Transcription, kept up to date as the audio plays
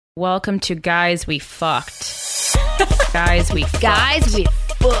Welcome to Guys We Fucked. Guys We Fucked. Guys We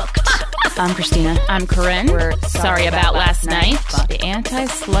Fucked. I'm Christina. I'm Corinne. We're sorry about last night. The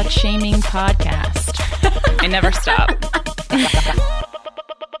anti-slut shaming podcast. I never stop.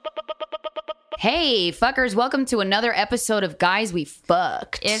 Hey, fuckers, welcome to another episode of Guys We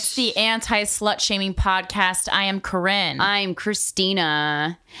Fucked. It's the anti-slut shaming podcast. I am Corinne. I'm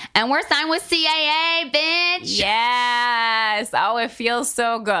Christina. And we're signed with CAA, bitch. Yes. Oh, it feels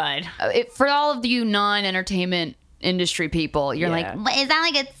so good. For all of you non-entertainment industry people, you're like, is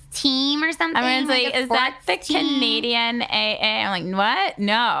that like a team or something? I mean, it's like is that the Canadian AA? I'm like, what?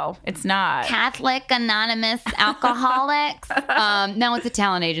 No, it's not. Catholic Anonymous Alcoholics. No, it's a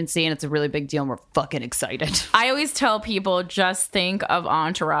talent agency, and it's a really big deal, and we're fucking excited. I always tell people, just think of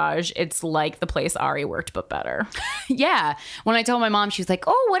Entourage. It's like the place Ari worked, but better. Yeah. When I told my mom, she was like,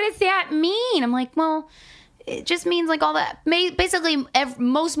 oh, what does that mean? I'm like, well, it just means like all that. Basically,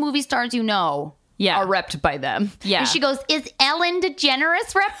 most movie stars are repped by them. Yeah. And she goes, is Ellen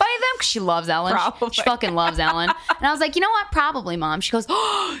DeGeneres repped by them? Because she loves Ellen. Probably. She fucking loves Ellen. And I was like, you know what? Probably, Mom. She goes,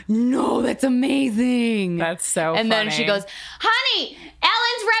 oh, no, that's amazing. That's so And funny. then she goes, honey,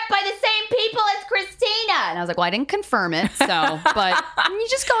 Ellen's repped by the same people as Christina. And I was like, well, I didn't confirm it. So, but you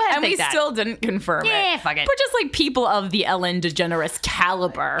just go ahead and we still didn't confirm it. Yeah, fuck it. We're just like people of the Ellen DeGeneres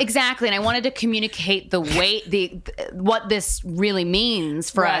caliber. Exactly. And I wanted to communicate the weight, what this really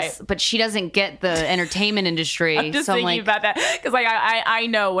means for us. But she doesn't get the entertainment industry. I'm just thinking about that because like I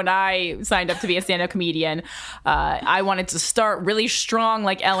know when I signed up to be a stand-up comedian, I wanted to start really strong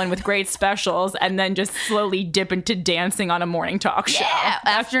like Ellen with great specials and then just slowly dip into dancing on a morning talk show. Yeah,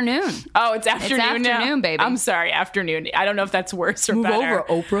 afternoon. Oh, it's afternoon now? Afternoon, baby. I'm sorry, afternoon. I don't know if that's worse or better.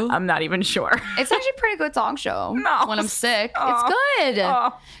 Over, Oprah. I'm not even sure. It's actually a pretty good talk show. No. When I'm sick. It's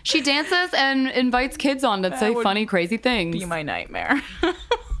good. She dances and invites kids on to say funny, crazy things. Be my nightmare.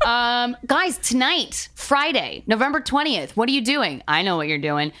 Guys, tonight, Friday, November 20th, what are you doing? I know what you're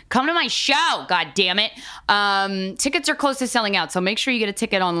doing. Come to my show, god damn it. Tickets are close to selling out, so make sure you get a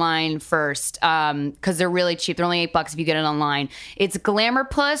ticket online first, because they're really cheap. They're only $8 if you get it online. It's Glamour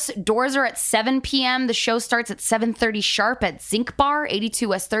Puss. Doors are at 7 p.m. The show starts at 7:30 sharp at Zinc Bar, 82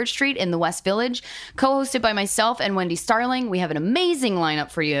 West 3rd Street in the West Village, co-hosted by myself and Wendy Starling. We have an amazing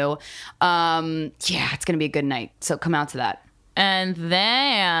lineup for you. Yeah, it's going to be a good night, so come out to that. And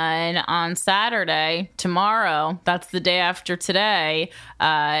then on Saturday, tomorrow, that's the day after today,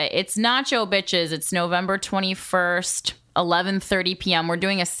 it's Nacho Bitches. It's November 21st, 11:30 p.m. We're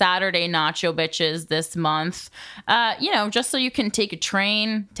doing a Saturday Nacho Bitches this month, just so you can take a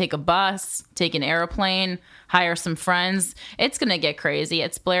train, take a bus, take an airplane, hire some friends. It's going to get crazy.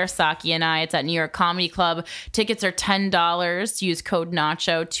 It's Blair Saki and I. It's at New York Comedy Club. Tickets are $10. Use code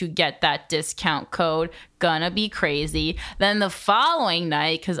NACHO to get that discount code. Gonna be crazy. Then the following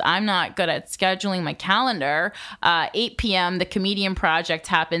night, because I'm not good at scheduling my calendar, 8 p.m. The Comedian Project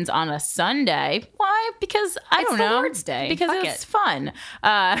happens on a Sunday. Why? Because I don't know. It's the Lord's Day. Because it's fun.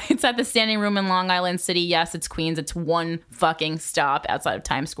 It's at the Standing Room in Long Island City. Yes, it's Queens. It's one fucking stop outside of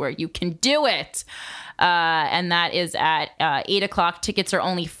Times Square. You can do it. And that is at 8 o'clock. Tickets are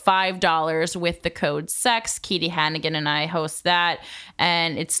only $5 with the code SEX. Katie Hannigan and I host that.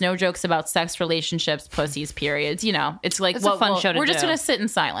 And it's no jokes about sex, relationships, pussies, periods. You know, it's like, it's a fun show to we're do. just going to sit in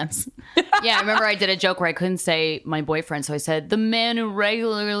silence. Yeah, I remember I did a joke where I couldn't say my boyfriend. So I said, the man who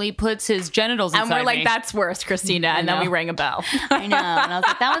regularly puts his genitals inside And we're like, me. That's worse, Christina. And then we rang a bell. I know. And I was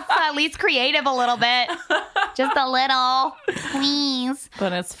like, that was at least creative a little bit. Just a little. Please.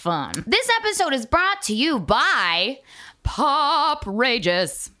 But it's fun. This episode is brought to you by Pop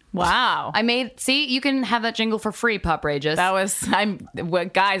Rageous. Wow. You can have that jingle for free, Pop Rageous. Guys,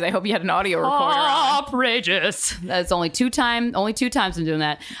 I hope you had an audio recorder on. Pop Rageous. That's only two times I'm doing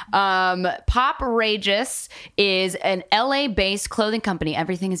that. Pop Rageous is an LA-based clothing company.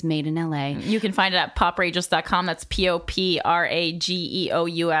 Everything is made in LA. You can find it at poprageous.com. That's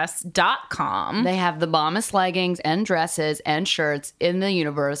poprageous.com. They have the bombest leggings and dresses and shirts in the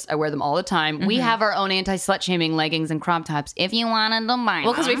universe. I wear them all the time. Mm-hmm. We have our own anti-slut-shaming leggings and crop tops if you wanted to buy them.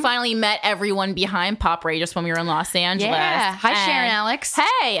 Well, because we finally met everyone behind Pop Rageous when we were in Los Angeles. Yeah. Hi, Sharon Alex.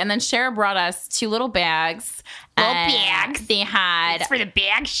 Hey. And then Sharon brought us 2 little bags. They had... It's for the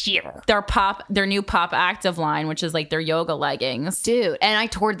bag share. Their new Pop Active line, which is like their yoga leggings. Dude, and I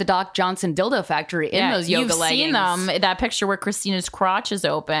toured the Doc Johnson dildo factory in those yoga leggings. You've seen them. That picture where Christina's crotch is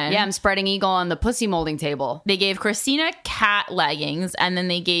open. Yeah, I'm spreading eagle on the pussy molding table. They gave Christina cat leggings, and then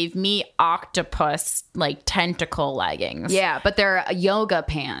they gave me octopus, like, tentacle leggings. Yeah, but they're a yoga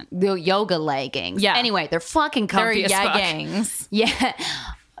pant. The yoga leggings. Yeah. Anyway, they're fucking comfy as fuck. They're leggings. Yeah.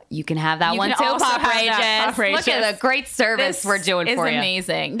 You can have that You one can too, also have that, Poprageous. Poprageous. Look at the great service we're doing for you. It's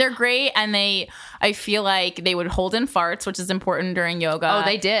amazing. They're great, and I feel like they would hold in farts, which is important during yoga. Oh,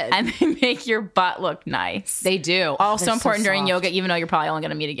 they did. And they make your butt look nice. They do. Also They're important so during soft. yoga, even though you're probably only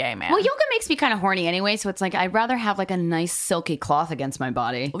going to meet a gay man. Well, yoga makes me kind of horny anyway, so it's like I'd rather have like a nice silky cloth against my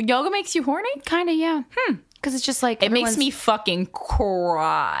body. Yoga makes you horny? Kind of, yeah. Because it's just like It makes me fucking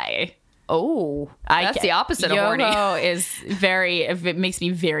cry. Oh, that's the opposite of horny. Yoga it makes me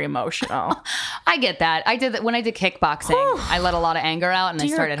very emotional. I get that. I did that when I did kickboxing. I let a lot of anger out, and I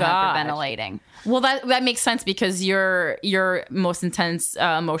Dear started God. hyperventilating. Well, that makes sense because your most intense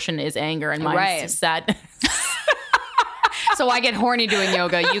emotion is anger, and mine's Right. sadness. So I get horny doing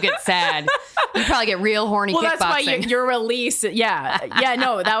yoga. You get sad. You probably get real horny Well, kickboxing. that's why your release. Yeah.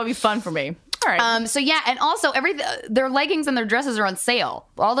 No, that would be fun for me. All right. So yeah, and also their leggings and their dresses are on sale.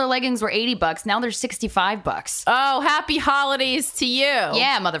 All their leggings were $80. Now they're $65. Oh, happy holidays to you.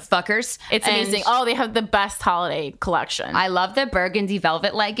 Yeah, motherfuckers. It's amazing. Oh, they have the best holiday collection. I love the burgundy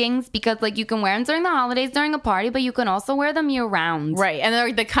velvet leggings because like you can wear them during the holidays during a party, but you can also wear them year round. Right. And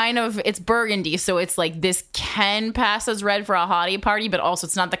they're the kind of, it's burgundy. So it's like this can pass as red for a holiday party, but also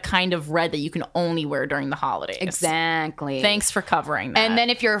it's not the kind of red that you can only wear during the holidays. Exactly. Thanks for covering that. And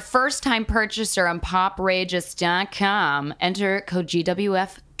then if you're a first-time purchaser on poprageous.com, enter code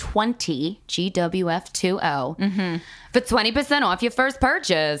GWF20, GWF20, for 20% off your first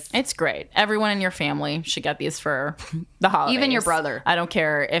purchase. it's great. Everyone in your family should get these for the holidays. Even your brother. I don't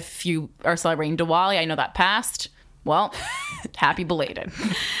care if you are celebrating Diwali. I know that passed. Well, happy belated.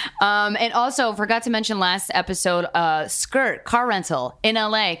 And also, forgot to mention last episode, Skirt Car Rental in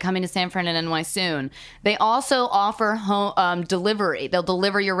LA, coming to San Fran and NY soon. They also offer home delivery. They'll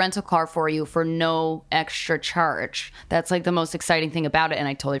deliver your rental car for you for no extra charge. That's like the most exciting thing about it, and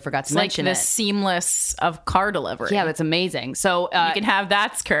I totally forgot to mention the it. seamless of car delivery. Yeah, that's amazing. So you can have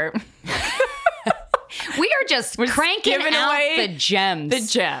that skirt. we are just cranking giving out away the gems. The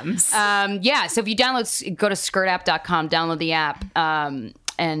gems. Yeah, so if you go to skirtapp.com, download the app,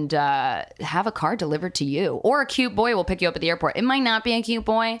 and have a car delivered to you. Or a cute boy will pick you up at the airport. It might not be a cute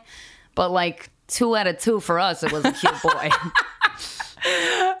boy, but like 2 out of 2 for us, it was a cute boy.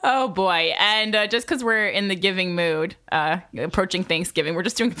 Oh boy. And just because we're in the giving mood, approaching Thanksgiving, we're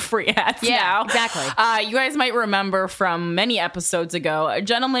just doing free ads now. Exactly. You guys might remember from many episodes ago, a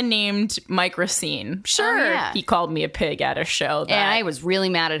gentleman named Mike Racine. Sure, yeah. he called me a pig at a show that And I was really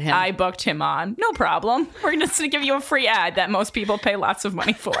mad at him. I booked him on. No problem. We're just going to give you a free ad that most people pay lots of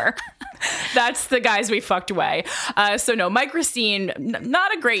money for. That's the guys we fucked away. So no, Mike Racine,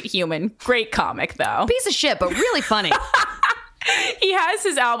 not a great human, great comic though. Piece of shit, but really funny. He has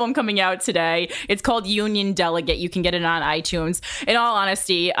his album coming out today. It's called Union Delegate. You can get it on iTunes. In all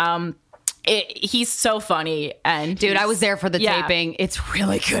honesty, he's so funny. And Dude, I was there for the taping. It's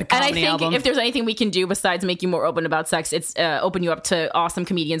really good comedy and I think album. if there's anything we can do besides make you more open about sex, it's open you up to awesome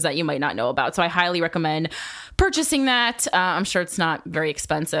comedians that you might not know about. So I highly recommend purchasing that. I'm sure it's not very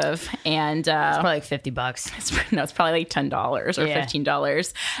expensive. And it's probably like $50. it's probably like $10 or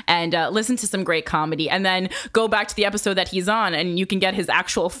 $15. And listen to some great comedy. And then go back to the episode that he's on, and you can get his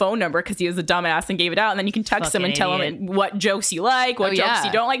actual phone number because he was a dumbass and gave it out. And then you can text him and tell him what jokes you like, what jokes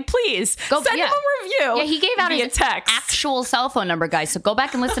you don't like. Please send him a review. Yeah, he gave out his text. actual cell phone number, guys. So go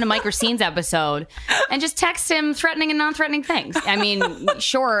back and listen to Mike Racine's episode and just text him threatening and non-threatening things. I mean,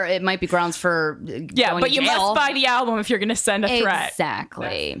 sure, it might be grounds for going but to you jail. must buy the album if you're going to send a threat.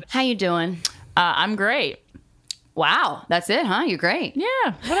 Exactly. How you doing? I'm great. Wow, that's it, huh? You're great. Yeah.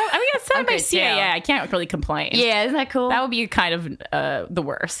 I mean, it's I'm by good, too. CAA. I can't really complain. Yeah, isn't that cool? That would be kind of the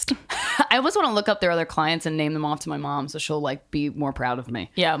worst. I always want to look up their other clients and name them off to my mom so she'll like be more proud of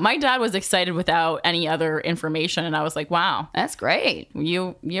me. Yeah, my dad was excited without any other information, and I was like, "Wow, That's great.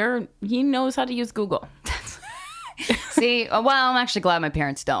 he knows how to use Google." See, well, I'm actually glad my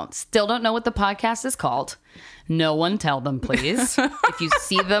parents don't. Still don't know what the podcast is called. No one tell them, please. If you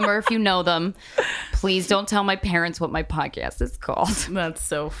see them or if you know them, please don't tell my parents what my podcast is called. That's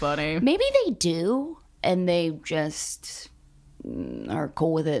so funny. Maybe they do, and they just are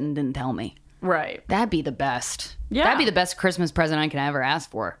cool with it and didn't tell me. Right. That'd be the best. Yeah. That'd be the best Christmas present I can ever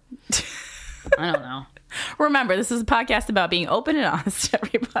ask for. I don't know. Remember, this is a podcast about being open and honest,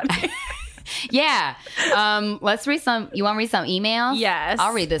 everybody. Yeah. Let's read some. You want to read some emails? Yes.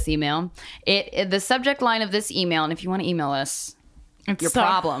 I'll read this email. The subject line of this email, and if you want to email us your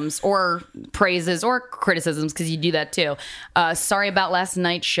problems or praises or criticisms, because you do that too, sorry about last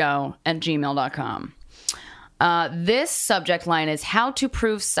night's show at gmail.com. This subject line is how to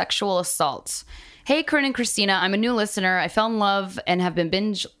prove sexual assault. Hey, Corinne and Christina, I'm a new listener. I fell in love and have been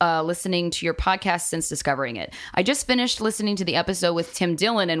binge listening to your podcast since discovering it. I just finished listening to the episode with Tim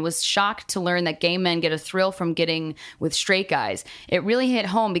Dillon and was shocked to learn that gay men get a thrill from getting with straight guys. It really hit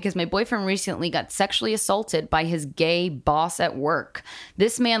home because my boyfriend recently got sexually assaulted by his gay boss at work.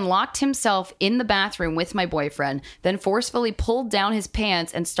 This man locked himself in the bathroom with my boyfriend, then forcefully pulled down his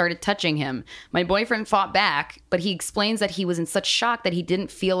pants and started touching him. My boyfriend fought back, but he explains that he was in such shock that he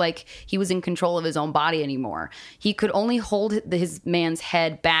didn't feel like he was in control of his own body anymore. He could only hold his man's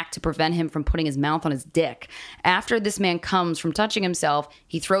head back to prevent him from putting his mouth on his dick. After this man comes from touching himself,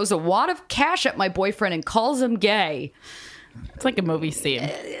 he throws a wad of cash at my boyfriend and calls him gay. It's like a movie scene,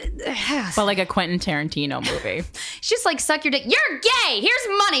 but like a Quentin Tarantino movie. It's just like, suck your dick. You're gay.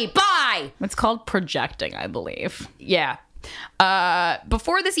 Here's money. Bye. It's called projecting, I believe. Yeah.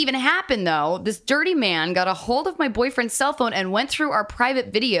 Before this even happened, though, this dirty man got a hold of my boyfriend's cell phone and went through our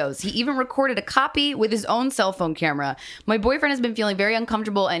private videos. He even recorded a copy with his own cell phone camera. My boyfriend has been feeling very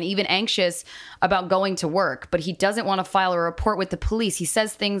uncomfortable and even anxious about going to work, but he doesn't want to file a report with the police. He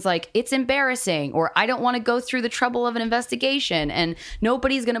says things like, it's embarrassing, or I don't want to go through the trouble of an investigation, and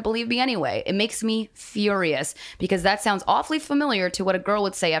nobody's going to believe me anyway. It makes me furious because that sounds awfully familiar to what a girl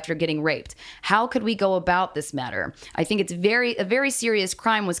would say after getting raped. How could we go about this matter? I think it's a very serious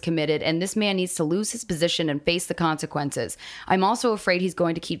crime was committed, and this man needs to lose his position and face the consequences. I'm also afraid he's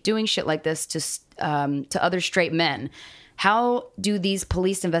going to keep doing shit like this to other straight men. How do these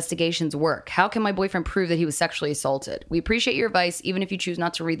police investigations work? How can my boyfriend prove that he was sexually assaulted? We appreciate your advice, even if you choose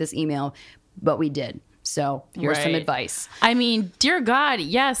not to read this email, but we did. So here's some advice. I mean, dear God,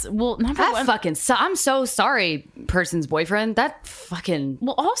 yes. Well, number one, I'm so sorry, person's boyfriend. That fucking.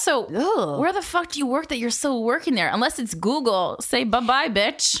 Well, also, where the fuck do you work that you're still working there? Unless it's Google, say bye-bye,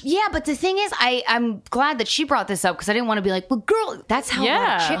 bitch. Yeah, but the thing is, I'm glad that she brought this up because I didn't want to be like, well, girl, that's how a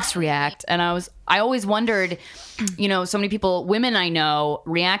lot of chicks react. And I always wondered, so many people, women I know,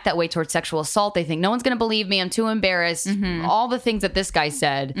 react that way towards sexual assault. They think no one's going to believe me. I'm too embarrassed. Mm-hmm. All the things that this guy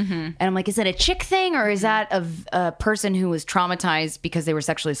said. Mm-hmm. And I'm like, is that a chick thing or is that a person who was traumatized because they were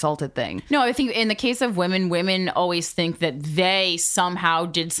sexually assaulted thing? No, I think in the case of women always think that they somehow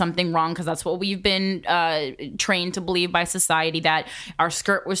did something wrong because that's what we've been trained to believe by society, that our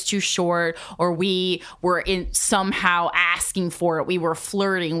skirt was too short or we were somehow asking for it. We were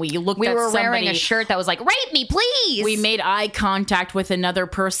flirting. We were wearing a shirt that was like, rape me, please. We made eye contact with another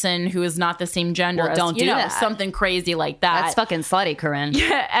person who is not the same gender. Well, don't do that. Something crazy like that. That's fucking slutty, Corinne.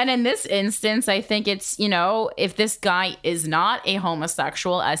 Yeah, and in this instance, I think it's, if this guy is not a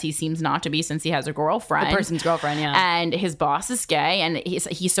homosexual, as he seems not to be since he has a girlfriend. The person's girlfriend, yeah. And his boss is gay, and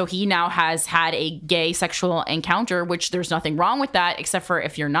he now has had a gay sexual encounter, which there's nothing wrong with that, except for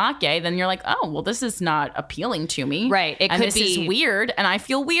if you're not gay, then you're like, oh, well, this is not appealing to me. Right. This is weird, and I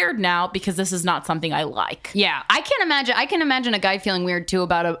feel weird now because this is not something I like. Yeah. I can imagine a guy feeling weird too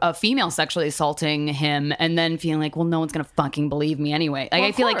about a female sexually assaulting him and then feeling like, well, no one's going to fucking believe me anyway. Like,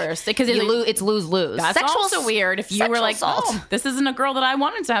 I feel like because it's lose-lose. That's also weird if you were like, oh, this isn't a girl that I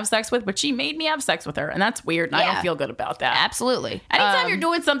wanted to have sex with, but she made me have sex with her. And that's weird. And I don't feel good about that. Absolutely. Anytime you're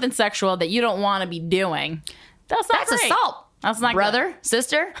doing something sexual that you don't want to be doing, that's great. Assault. That's not brother, good.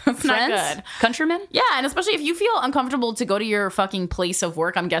 sister, that's friends, not good. Countrymen. Yeah, and especially if you feel uncomfortable to go to your fucking place of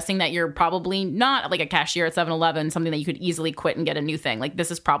work, I'm guessing that you're probably not like a cashier at 7-Eleven, something that you could easily quit and get a new thing. Like,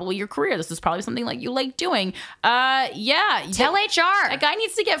 this is probably your career. This is probably something like you like doing. Yeah. Tell HR. That guy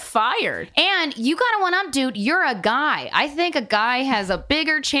needs to get fired. And you got to one up, dude. You're a guy. I think a guy has a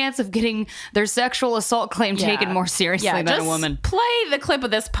bigger chance of getting their sexual assault claim taken more seriously than a woman. Play the clip of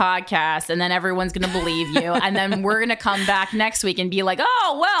this podcast, and then everyone's going to believe you. And then we're going to come back next week and be like,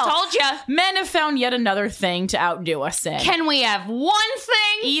 oh, well, told you. Men have found yet another thing to outdo us in. Can we have one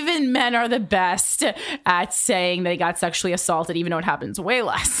thing? Even men are the best at saying they got sexually assaulted, even though it happens way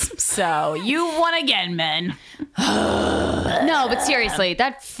less. So you won again, men. No, but seriously,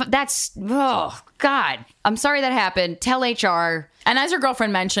 that's oh God. I'm sorry that happened. Tell HR. And as your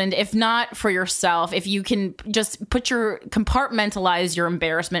girlfriend mentioned, if not for yourself, if you can just compartmentalize your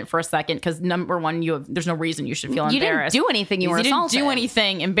embarrassment for a second, because number one, there's no reason you should feel embarrassed. You didn't do anything. You didn't do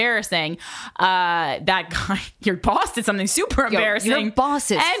anything embarrassing. That guy, your boss, did something super embarrassing. Your boss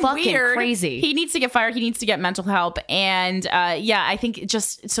is and fucking weird. Crazy. He needs to get fired. He needs to get mental help. And I think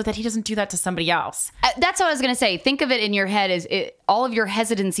just so that he doesn't do that to somebody else. That's what I was going to say. Think of it in your head as all of your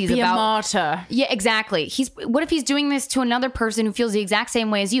hesitancies Be about. A martyr. Yeah, exactly. What if he's doing this to another person who feels the exact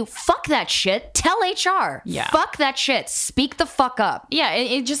same way as you? Fuck that shit. Tell HR. Yeah. Fuck that shit. Speak the fuck up. Yeah.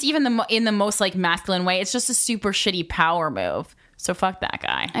 It just even in the most like masculine way, it's just a super shitty power move. So fuck that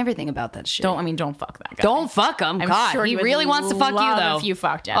guy. Everything about that shit. Don't fuck that guy. Don't fuck him. I'm God, sure he would really wants to fuck you, love though. if you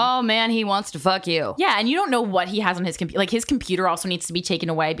fucked him. Oh, man, he wants to fuck you. Yeah, and you don't know what he has on his computer. Like, his computer also needs to be taken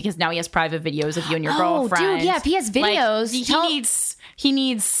away because now he has private videos of you and your girlfriend. Oh, dude, yeah, if he has videos... He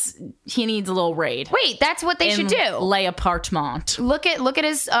needs a little raid. Wait, that's what they should do. Lay apartment. Look at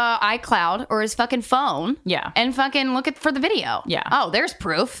his iCloud or his fucking phone. Yeah. And fucking look for the video. Yeah. Oh, there's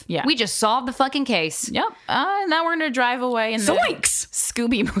proof. Yeah. We just solved the fucking case. Yep. And now we're going to drive away in the Zoinks!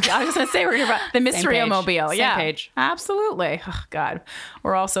 Scooby movie. I was going to say we're going to the Mystery-O-Mobile. Same Yeah. page. Absolutely. Oh, God.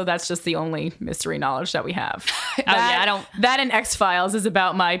 Or also, that's just the only mystery knowledge that we have. That and X-Files is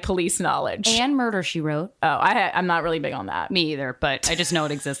about my police knowledge. And Murder, She Wrote. Oh, I'm not really big on that. Me either, but I just know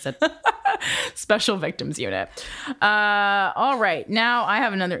it existed. Special Victims Unit. All right. Now I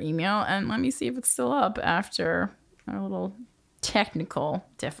have another email, and let me see if it's still up after our little technical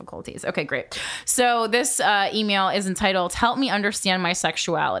difficulties. Okay, great. So this email is entitled, Help Me Understand My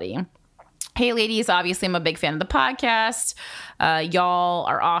Sexuality. Hey, ladies, obviously I'm a big fan of the podcast. Y'all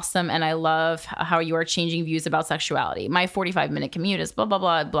are awesome, and I love how you are changing views about sexuality. My 45-minute commute is blah, blah,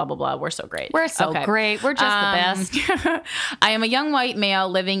 blah, blah, blah, blah. We're so great. We're so great. We're just the best. I am a young white male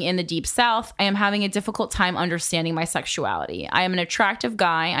living in the Deep South. I am having a difficult time understanding my sexuality. I am an attractive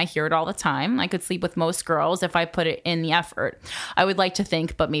guy. I hear it all the time. I could sleep with most girls if I put it in the effort. I would like to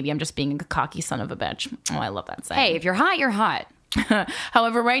think, but maybe I'm just being a cocky son of a bitch. Oh, I love that saying. Hey, if you're hot, you're hot.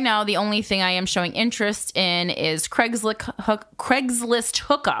 However, right now, the only thing I am showing interest in is Craigslist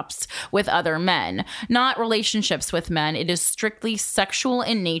hookups with other men, not relationships with men. It is strictly sexual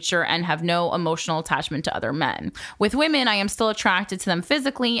in nature and have no emotional attachment to other men. With women, I am still attracted to them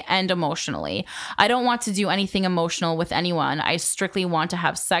physically and emotionally. I don't want to do anything emotional with anyone. I strictly want to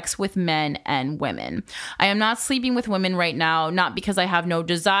have sex with men and women. I am not sleeping with women right now, not because I have no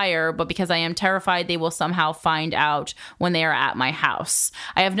desire, but because I am terrified they will somehow find out when they are at my house.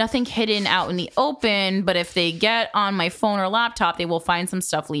 I have nothing hidden out in the open, but if they get on my phone or laptop, they will find some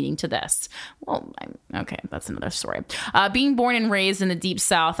stuff leading to this. Well, okay, that's another story. Being born and raised in the Deep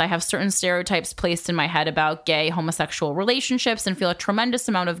South, I have certain stereotypes placed in my head about gay, homosexual relationships and feel a tremendous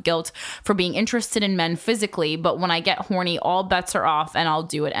amount of guilt for being interested in men physically, but when I get horny, all bets are off and I'll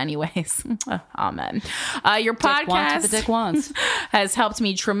do it anyways. Amen. Your podcast has helped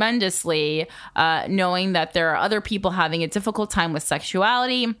me tremendously, knowing that there are other people having a difficult time with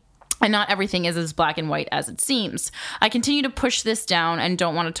sexuality, and not everything is as black and white as it seems. I continue to push this down and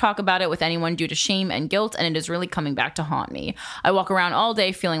don't want to talk about it with anyone due to shame and guilt, and it is really coming back to haunt me. I walk around all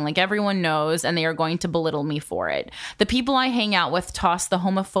day feeling like everyone knows, and they are going to belittle me for it. The people I hang out with toss the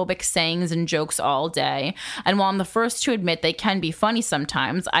homophobic sayings and jokes all day, and while I'm the first to admit they can be funny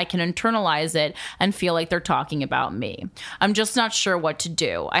sometimes, I can internalize it and feel like they're talking about me. I'm just not sure what to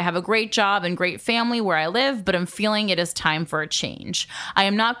do. I have a great job and great family where I live, but I'm feeling it is time for a change. I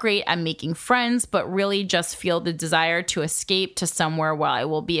am not great at making friends, but really just feel the desire to escape to somewhere where I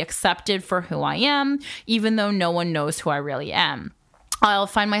will be accepted for who I am, even though no one knows who I really am. I'll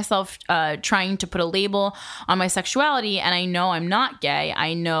find myself trying to put a label on my sexuality, and I know I'm not gay.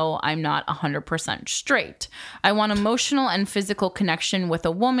 I know I'm not 100% straight. I want emotional and physical connection with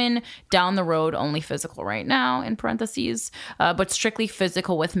a woman down the road, only physical right now, in parentheses, but strictly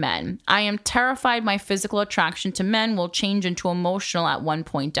physical with men. I am terrified my physical attraction to men will change into emotional at one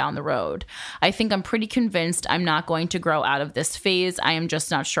point down the road. I think I'm pretty convinced I'm not going to grow out of this phase. I am just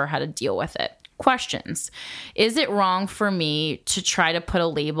not sure how to deal with it. Questions. Is it wrong for me to try to put a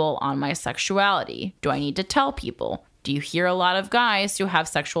label on my sexuality? Do I need to tell people? Do you hear a lot of guys who have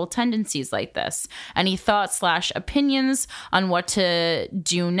sexual tendencies like this? Any thoughts/opinions on what to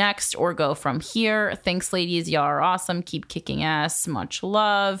do next or go from here? Thanks, ladies. Y'all are awesome. Keep kicking ass. Much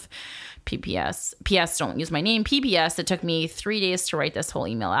love. PPS. PS, don't use my name. PPS, it took me 3 days to write this whole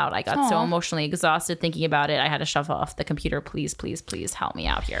email out. I got so emotionally exhausted thinking about it. I had to shove off the computer. Please, please, please help me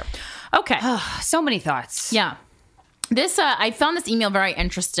out here. Okay. So many thoughts. Yeah. This I found this email very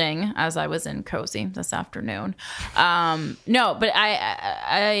interesting as I was in Cozy this afternoon. No, but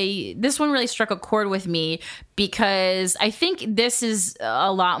I this one really struck a chord with me because I think this is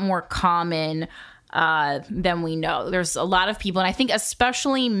a lot more common than we know. There's a lot of people, and I think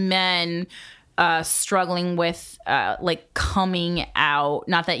especially men struggling with like coming out.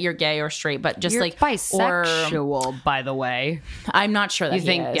 Not that you're gay or straight, but just you're like bisexual. By the way, I'm not sure that you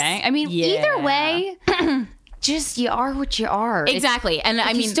think gay. I mean, either way. just, you are what you are. Exactly. And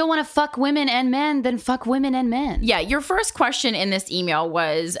I mean, you still want to fuck women and men, then fuck women and men. Yeah. Your first question in this email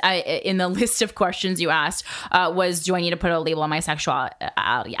was, in the list of questions you asked, was, do I need to put a label on my sexuality?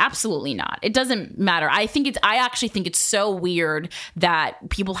 Absolutely not. It doesn't matter. I actually think it's so weird that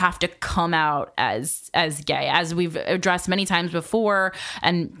people have to come out as gay, as we've addressed many times before,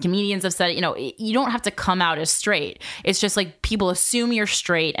 and comedians have said, you don't have to come out as straight. It's just like people assume you're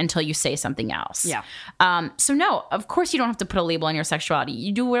straight until you say something else. Yeah. So no, of course you don't have to put a label on your sexuality.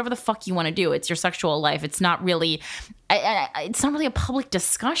 You do whatever the fuck you want to do. It's your sexual life. It's not really a public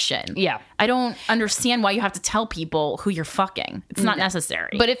discussion. Yeah. I don't understand why you have to tell people who you're fucking. It's not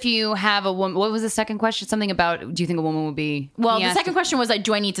necessary. But if you have a woman, what was the second question? Something about, do you think a woman would be? Well, the second question was,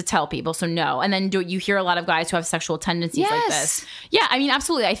 do I need to tell people? So no. And then do you hear a lot of guys who have sexual tendencies like this? Yeah, I mean,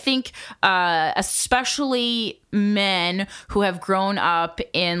 absolutely. I think especially men who have grown up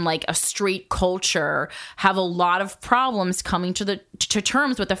in like a straight culture have a lot of problems coming to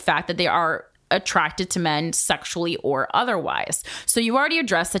terms with the fact that they are attracted to men sexually or otherwise. So you already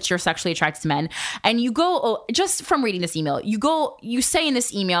addressed that you're sexually attracted to men, and you go, just from reading this email, you say in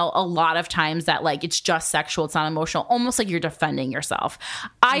this email a lot of times that like it's just sexual, it's not emotional, almost like you're defending yourself.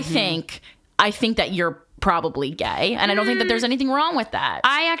 I think that you're probably gay, and I don't think that there's anything wrong with that.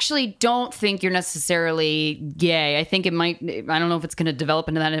 I actually don't think you're necessarily gay. I think it might, I don't know if it's going to develop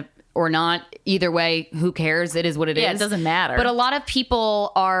into that or not. Either way, who cares? It is what it is. Yeah, it doesn't matter. But a lot of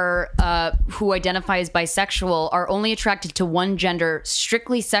people are who identify as bisexual are only attracted to one gender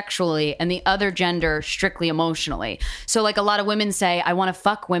strictly sexually and the other gender strictly emotionally. So like a lot of women say, I want to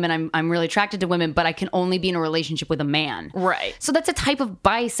fuck women. I'm really attracted to women, but I can only be in a relationship with a man. Right. So that's a type of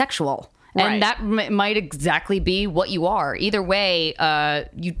bisexual. Right. And that might exactly be what you are. Either way,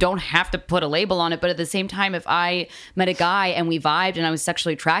 you don't have to put a label on it. But at the same time, if I met a guy and we vibed and I was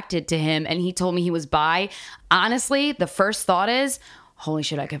sexually attracted to him and he told me he was bi, honestly, the first thought is, holy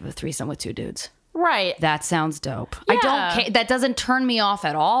shit, I could have a threesome with 2 dudes. Right. That sounds dope. Yeah. I don't care. That doesn't turn me off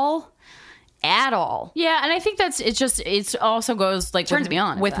at all. At all. Yeah, and I think it also goes like turns me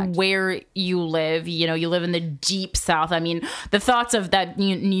on with where you live. You live in the deep South. I mean, the thoughts of that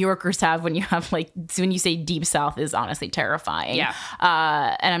New Yorkers have when you say deep South is honestly terrifying. Yeah.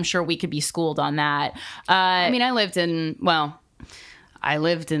 And I'm sure we could be schooled on that. I mean, I lived in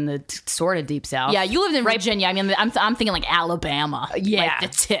the sort of deep South. Yeah, you lived in Virginia. I mean, I'm thinking like Alabama. Yeah. Like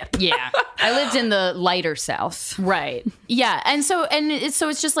the tip. Yeah. I lived in the lighter South. Right. Yeah. And so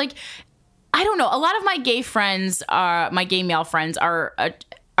it's just like, I don't know. A lot of my gay friends, my gay male friends, are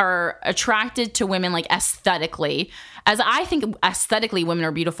attracted to women like aesthetically. As I think aesthetically, women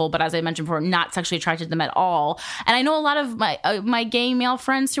are beautiful, but as I mentioned before, not sexually attracted to them at all. And I know a lot of my gay male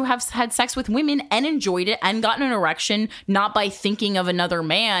friends who have had sex with women and enjoyed it and gotten an erection, not by thinking of another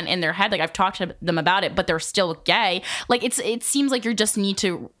man in their head. Like I've talked to them about it, but they're still gay. Like it seems like you just need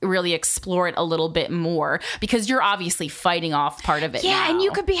to really explore it a little bit more because you're obviously fighting off part of it. Yeah, now. and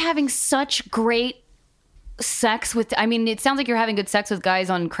you could be having such great sex with, I mean, it sounds like you're having good sex with guys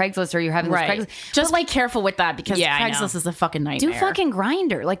on Craigslist, or you're having right. this Craigslist. Just be careful with that because Craigslist is a fucking nightmare. Do fucking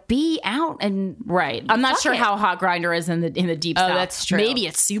Grindr, like be out and right. I'm not sure how hot Grindr is in the deep South. That's true. Maybe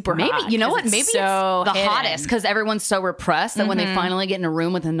it's super hot. You know what? Maybe it's so the hottest because everyone's so repressed that when they finally get in a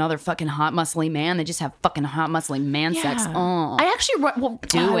room with another fucking hot muscly man, they just have fucking hot muscly man sex. Oh, I actually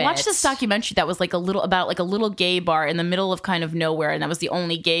I watched this documentary that was like a little gay bar in the middle of kind of nowhere, and that was the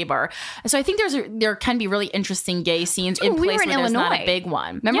only gay bar. So I think there can be really interesting gay scenes in places where there's not a big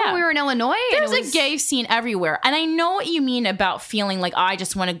one. Remember when we were in Illinois? There's a gay scene everywhere. And I know what you mean about feeling like I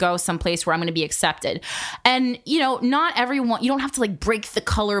just want to go someplace where I'm going to be accepted. And, not everyone, you don't have to like break the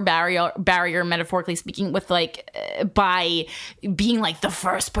color barrier metaphorically speaking with like by being like the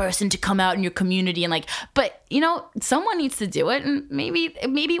first person to come out in your community and like, but someone needs to do it, and maybe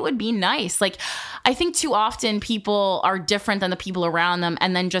it would be nice. Like I think too often people are different than the people around them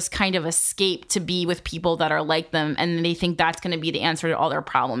and then just kind of escape to be with people that are like them, and they think that's going to be the answer to all their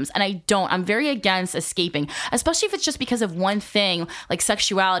problems. And I'm very against escaping, especially if it's just because of one thing like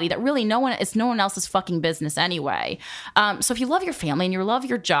sexuality that really it's no one else's fucking business anyway. So if you love your family and you love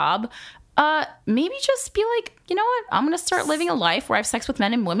your job, maybe just be like, you know what? I'm going to start living a life where I have sex with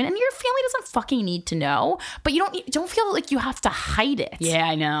men and women, and your family doesn't fucking need to know, but you don't feel like you have to hide it. Yeah,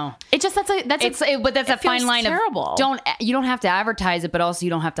 I know. It just, but that's a fine line terrible. You don't have to advertise it, but also you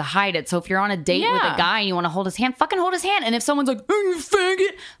don't have to hide it. So if you're on a date with a guy and you want to hold his hand, fucking hold his hand. And if someone's like, oh, you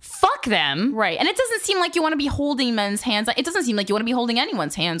faggot, fuck them. Right. And it doesn't seem like you want to be holding men's hands. It doesn't seem like you want to be holding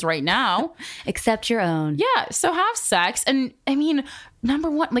anyone's hands right now. Except your own. Yeah. So have sex. And I mean, number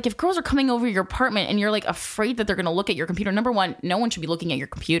one, like if girls are coming over your apartment and you're like afraid that they're going to look at your computer, number one, no one should be looking at your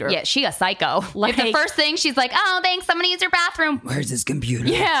computer. Yeah, she a psycho. Like, if the first thing she's like, oh, thanks, I'm going to use your bathroom. Where's this computer?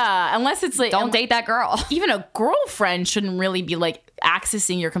 Yeah, unless it's like... Don't date that girl. Even a girlfriend shouldn't really be like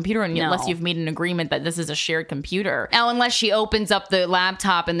accessing your computer unless you've made an agreement that this is a shared computer. Now, unless she opens up the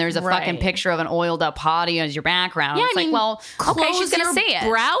laptop and there's a fucking picture of an oiled up hottie as your background. Yeah, it's I mean, well, okay, she's going to see it.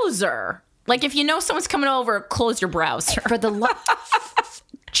 Browser. Like if you know someone's coming over, close your browser. For the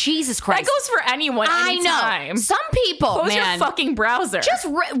Jesus Christ. That goes for anyone anytime. I know. Some people, close your fucking browser. Just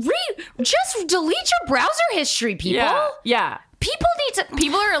just delete your browser history, people. Yeah. People need to.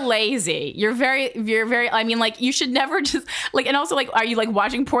 People are lazy. You're very. I mean, like you should never just like. And also, like, are you like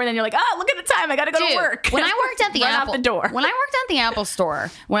watching porn? And you're like, oh, look at the time. I gotta go to work. When I worked at the Run Apple, out the door. When I worked at the Apple store,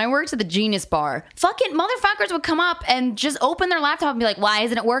 when I worked at the Genius Bar, fucking motherfuckers would come up and just open their laptop and be like, "Why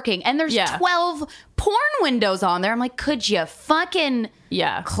isn't it working?" And there's 12 porn windows on there. I'm like, could you fucking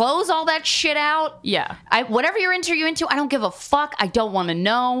close all that shit out? Yeah. Whatever you're into, I don't give a fuck. I don't want to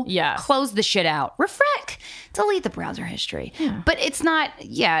know. Yeah. Close the shit out. Delete the browser history. Yeah. But it's not,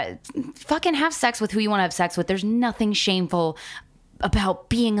 fucking have sex with who you want to have sex with. There's nothing shameful about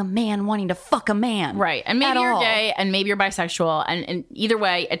being a man wanting to fuck a man. Right. And maybe you're gay and maybe you're bisexual. And either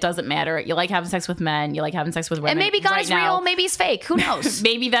way, it doesn't matter. You like having sex with men. You like having sex with women. And maybe God is real. Maybe he's fake. Who knows?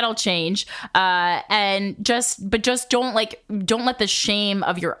 Maybe that'll change. And just don't let the shame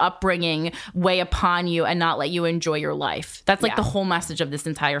of your upbringing weigh upon you and not let you enjoy your life. That's like the whole message of this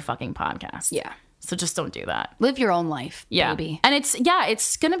entire fucking podcast. Yeah. So just don't do that. Live your own life, baby. And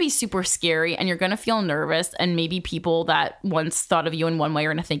it's going to be super scary and you're going to feel nervous. And maybe people that once thought of you in one way are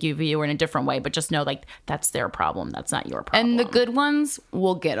going to think of you in a different way. But just know, like, that's their problem. That's not your problem. And the good ones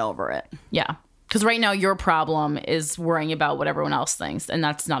will get over it. Yeah. Because right now your problem is worrying about what everyone else thinks. And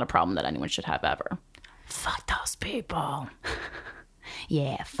that's not a problem that anyone should have ever. Fuck those people.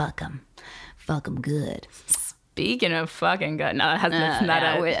 Yeah, fuck them. Fuck them good. Speaking of fucking good, no, our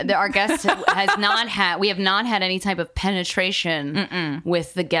guest has not had. We have not had any type of penetration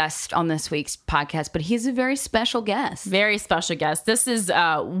with the guest on this week's podcast, but he's a very special guest. Very special guest. This is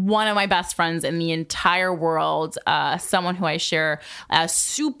one of my best friends in the entire world. Someone who I share a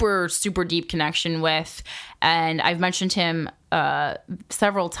super, super deep connection with, and I've mentioned him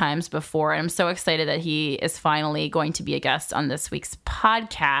several times before. And I'm so excited that he is finally going to be a guest on this week's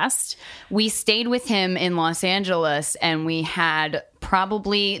podcast. We stayed with him in Los Angeles and we had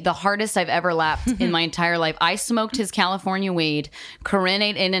probably the hardest I've ever lapped in my entire life. I smoked his California weed. Corinne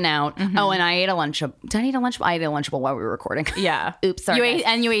ate In-N-Out. Oh, and I ate a Lunchable. Did I eat a Lunchable? I ate a Lunchable while we were recording. Yeah. Oops, sorry.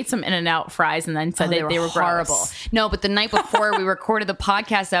 You ate some In-N-Out fries and then said they were horrible. Gross. No, but the night before we recorded the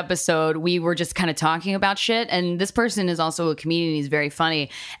podcast episode, we were just kind of talking about shit. And this person is also a comedian. He's very funny.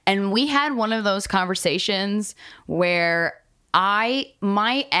 And we had one of those conversations where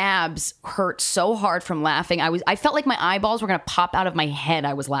my abs hurt so hard from laughing. I felt like my eyeballs were going to pop out of my head.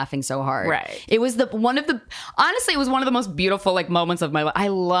 I was laughing so hard. Right. It was honestly, it was one of the most beautiful like moments of my life. I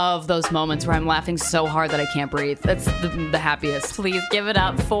love those moments where I'm laughing so hard that I can't breathe. That's the happiest. Please give it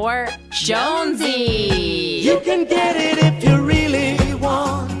up for Jonesy. You can get it if you really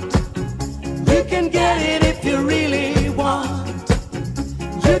want. You can get it if you really want.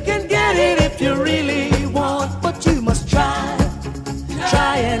 You can get it if you really want, but you must try.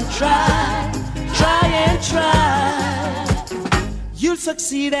 Try and try, try and try. You'll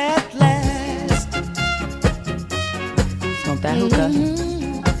succeed at last. Smoke that hookah.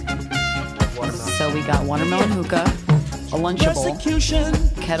 So we got watermelon hookah, a Lunchable,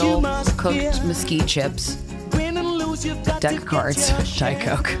 kettle cooked mesquite chips, deck of cards, Diet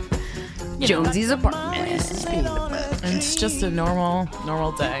Coke, Jonesy's apartment. It's just a normal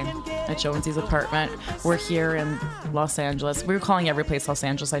day at Jonesy's apartment. We're here in Los Angeles. We were calling every place Los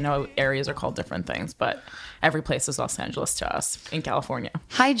Angeles. I know areas are called different things, but every place is Los Angeles to us in California.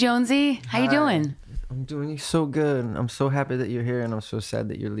 Hi, Jonesy. How you doing? I'm doing so good. I'm so happy that you're here, and I'm so sad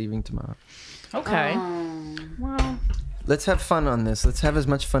that you're leaving tomorrow. Okay. Well, let's have fun on this. Let's have as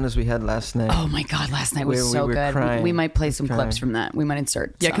much fun as we had last night. Oh my God, last night was so good. Crying. We might play some clips from that. We might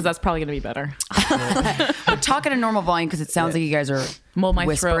insert. Yeah, because that's probably going to be better. But talk at a normal volume because it sounds like you guys are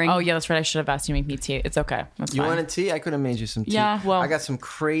whispering. Throat. Oh yeah, that's right. I should have asked you to make me tea. It's okay. That's you fine. wanted tea? I could have made you some tea. Yeah, well, I got some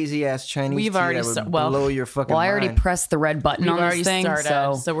crazy ass Chinese we've tea already that would blow your fucking mind. I already pressed the red button on this thing.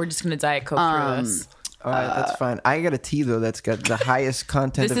 So we're just going to Diet Coke through this. All right, that's fine. I got a tea though that's got the highest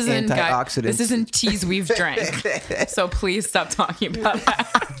content of antioxidants. This isn't teas we've drank, so please stop talking about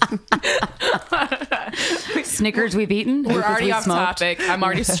that. Snickers we've eaten. We're already off topic. I'm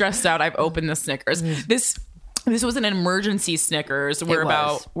already stressed out. I've opened the Snickers. This was an emergency Snickers. We're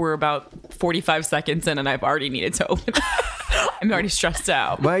about 45 seconds in, and I've already needed to open it. I'm already stressed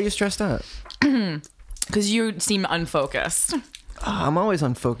out. Why are you stressed out? Because you seem unfocused. I'm always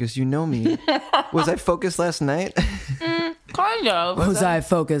unfocused. You know me. Was I focused last night? Kind of. Was I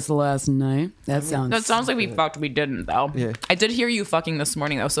focused last night? That sounds like we fucked. We didn't, though. Yeah. I did hear you fucking this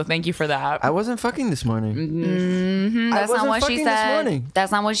morning, though, so thank you for that. I wasn't fucking this morning. That's not what she said.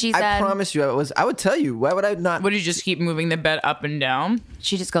 That's not what she said. I promise you I was. I would tell you. Why would I not? Would you just keep moving the bed up and down?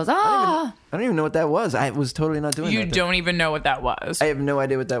 She just goes, I don't even know what that was. I was totally not doing that. You don't even know what that was. I have no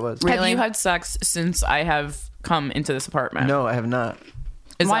idea what that was. Have you had sex since I have come into this apartment? No, I have not.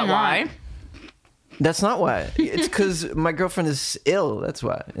 Is that why? That's not why. It's because my girlfriend is ill. That's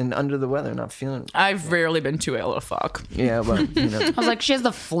why. And under the weather, not feeling. I've rarely been too ill to fuck. Yeah, but you know. I was like, she has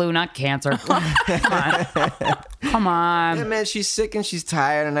the flu, not cancer. Come on. Yeah, man, she's sick and she's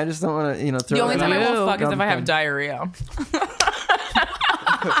tired, and I just don't want to, throw. The only time I her won't fuck is if I have diarrhea.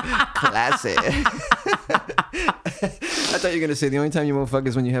 Classic. I thought you were gonna say the only time you won't fuck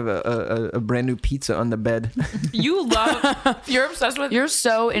is when you have a brand new pizza on the bed. You're obsessed with. You're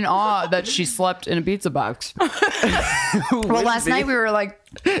so in awe that she slept in a pizza box. Well, last night we were like,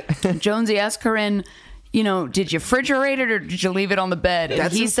 Jonesy asked Corinne, did you refrigerate it or did you leave it on the bed?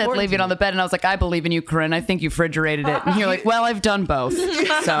 And he said leave it on the bed, and I was like, I believe in you, Corinne. I think you refrigerated it. And you're like, well, I've done both.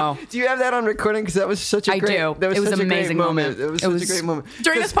 So do you have that on recording? Because that was such a great. I do. That was it was such an a amazing great moment. It was such a great moment.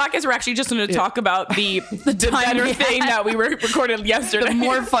 During this podcast, we're actually just going to talk about the better thing that we recorded yesterday. The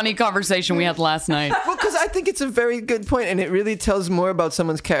more funny conversation we had last night. Well, because I think it's a very good point, and it really tells more about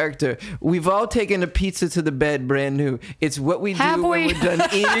someone's character. We've all taken a pizza to the bed brand new. It's what we do when we're done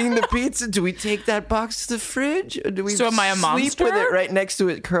eating the pizza. Do we take that box to the fridge? Or do we am I a sleep monster? with it right next to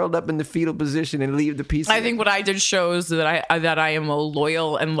it, curled up in the fetal position, and leave the pizza? I think what I did shows that I am a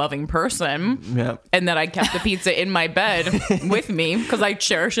loyal and loving person, and that I kept the pizza in my bed with me because I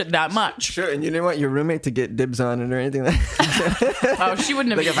cherish it that much. Sure, and you didn't want your roommate to get dibs on it or anything like that. Oh, she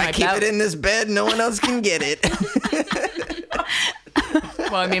wouldn't have. Like, if I keep it in this bed, no one else can get it.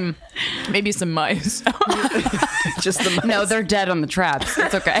 Well, I mean, maybe some mice. Just the mice. No, they're dead on the traps.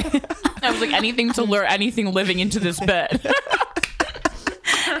 It's okay. I was like, anything to lure anything living into this bed.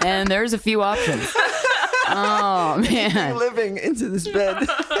 And there's a few options. Oh, man. Living into this bed.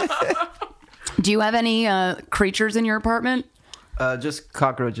 Do you have any creatures in your apartment? Just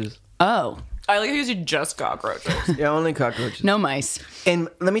cockroaches. Oh. I like how you said just cockroaches. Yeah, only cockroaches. No mice. And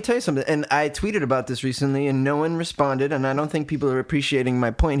let me tell you something. And I tweeted about this recently, and no one responded. And I don't think people are appreciating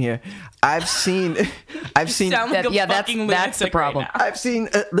my point here. I've seen. Sound like that's the problem. Right now.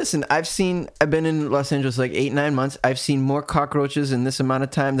 I've seen. I've been in Los Angeles like 8-9 months. I've seen more cockroaches in this amount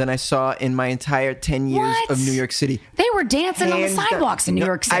of time than I saw in my entire 10 years of New York City. They were dancing on the sidewalks in New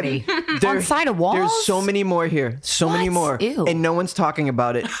York City. On side of walls. There's so many more here. So many more. Ew. And no one's talking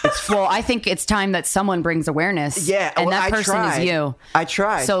about it. Well, I think it's time that someone brings awareness. Yeah, and well, that person is you. I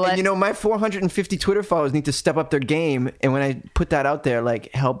tried. So and my 450 Twitter followers need to step up their game. And when I put that out there,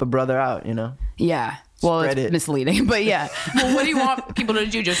 like, help a brother out, Yeah. Well, Spread it's it. misleading, but yeah. Well, what do you want people to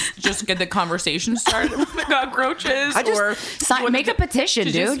do? Just get the conversation started with the cockroaches, Make a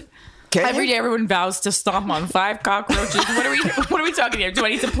petition, dude. Every day, everyone vows to stomp on 5 cockroaches. What are we talking here? Do I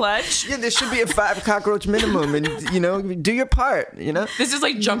need to pledge? Yeah, there should be a 5 cockroach minimum, and do your part. This is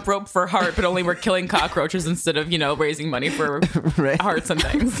like jump rope for heart, but only we're killing cockroaches instead of raising money for Right. hearts and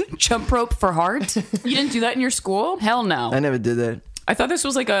things. Jump rope for heart? You didn't do that in your school? Hell no. I never did that. I thought this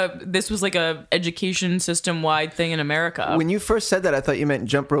was like a education system wide thing in America. When you first said that, I thought you meant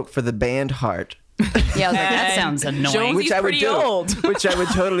jump rope for the band Heart. Yeah, I was like, that sounds annoying. Jonesy's Which I would pretty do. old. Which I would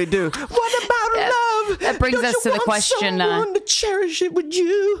totally do. What about love? That brings Don't us you to the want question, someone to cherish it with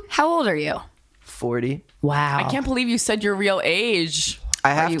you. How old are you? 40. Wow. I can't believe you said your real age.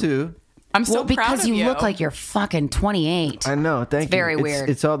 I have to. I'm so proud because of you. you look like you're fucking 28. I know. Thank you. Very weird.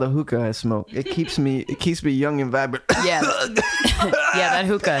 It's all the hookah I smoke. It keeps me young and vibrant. Yeah. Yeah, that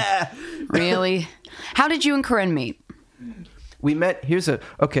hookah. Really? How did you and Corinne meet? We met. Here's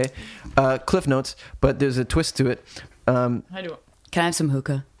Cliff Notes, but there's a twist to it. Can I have some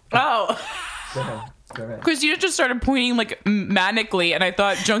hookah? Oh. Go ahead. Because you just started pointing like manically, and I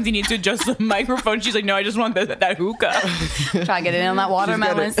thought Jonesy needs to adjust the microphone. She's like, no, I just want that hookah. Try to get it on that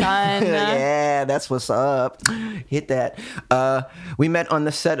watermelon, son. Yeah, that's what's up. Hit that. We met on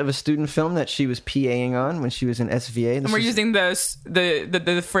the set of a student film that she was PAing on when she was in SVA. And we're using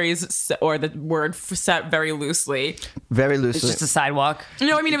the phrase or the word set very loosely. Very loosely. It's just a sidewalk.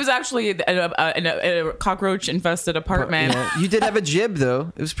 No, I mean, it was actually a cockroach-infested apartment. Yeah. You did have a jib,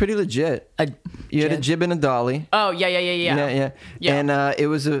 though. It was pretty legit. You had a jib and a dolly. Oh, yeah. And it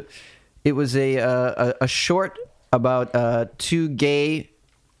was a short about 2 gay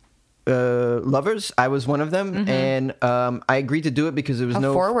lovers. I was one of them, and I agreed to do it because there was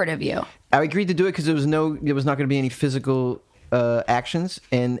no forward of you. I agreed to do it because there was not going to be any physical actions,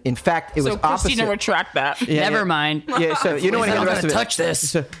 and in fact, it was opposite. Christina retract that. Yeah, Never mind. Yeah, so you don't want to hear the rest of it. Touch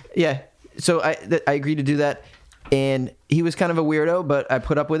this. So I agreed to do that, and he was kind of a weirdo, but I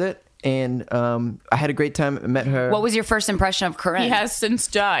put up with it, and I had a great time. I met her. What was your first impression of Corinne? He has since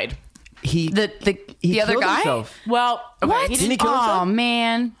died. He the other killed guy? himself. Well, okay, What? Didn't he kill himself? Oh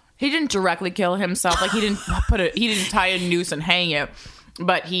man. He didn't directly kill himself. Like he didn't tie a noose and hang it,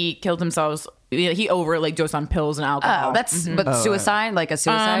 but he killed himself. He dosed on pills and alcohol. Oh, that's but suicide, like a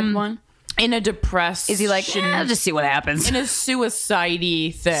suicide one. In a depressed. Is he like? I'll just see what happens. in a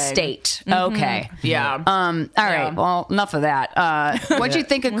suicide-y thing? State. Okay. Yeah. All right. Well, enough of that. What'd you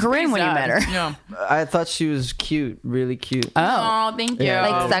think of Corinne when you met her? Yeah. I thought she was cute, really cute. Oh, thank you. Yeah.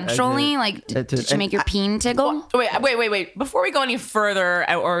 Like sexually, I did. like did she make your peen tickle? Wait. Before we go any further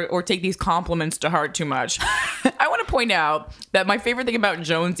or take these compliments to heart too much, I want to point out that my favorite thing about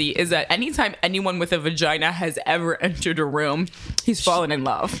Jonesy is that anytime anyone with a vagina has ever entered a room, he's fallen in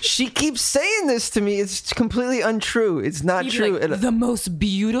love. She keeps saying this to me. It's completely untrue. It's not true. Like, the most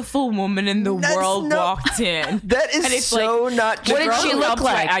beautiful woman in the world walked in. That is And it's so like, not true. What did she look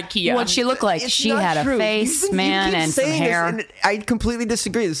like? IKEA. What'd she look like? It's She not had a true. face, You man, keep and some saying hair. this, and I completely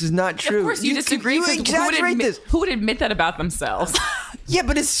disagree. This is not true. Of course you disagree. You 'Cause exaggerate this. Who would admit that about themselves? Yeah,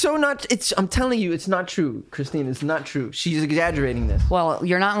 but it's so not. I'm telling you, it's not true, Christine. It's not true. She's exaggerating this. Well,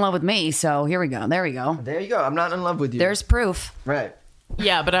 you're not in love with me, so here we go. There we go. There you go. I'm not in love with you. There's proof. right.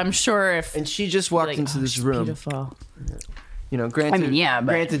 Yeah, but I'm sure if And she just walked into this she's room. beautiful. You know, granted, I mean, yeah,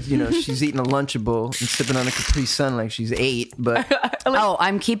 but- granted, you know, she's eating a Lunchable and sipping on a Capri Sun like she's 8. But Oh,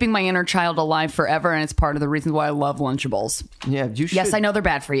 I'm keeping my inner child alive forever, and it's part of the reason why I love Lunchables. yeah, you should. Yes, I know they're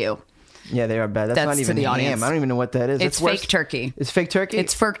bad for you. Yeah, they are bad. That's That's not to even the ham. audience. I don't even know what that is. It's That's worse. fake turkey. It's fake turkey.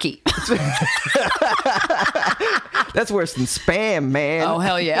 It's furky. That's worse than spam, man. Oh,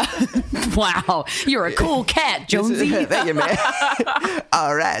 hell yeah. Wow. You're a cool cat, Jonesy. Thank you, man.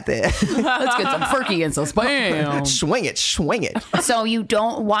 All right, then. Let's get some furky and some spam. Swing it. So you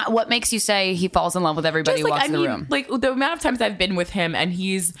don't want, what makes you say he falls in love with everybody who walks in the room? like the amount of times I've been with him, and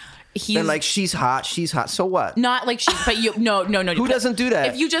he's And like, she's hot. So what? not like she, but you, no. Who doesn't do that?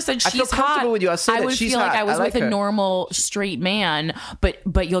 If you just said I she's feel comfortable hot, with you. I'll say I that would she's feel like hot. I was I like with a her. normal straight man,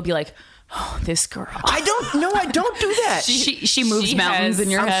 but you'll be like, oh, this girl. I don't do that. She moves mountains in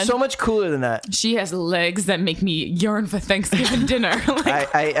your I'm head. so much cooler than that. She has legs that make me yearn for Thanksgiving dinner.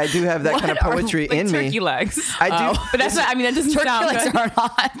 Like, I do have that kind of poetry like in turkey me. legs. I do. But that's not, I mean, that doesn't Turkey sound legs good. aren't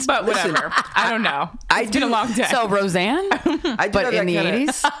hot. But whatever. I don't know. It's been a long day. So Roseanne, I do but have in the that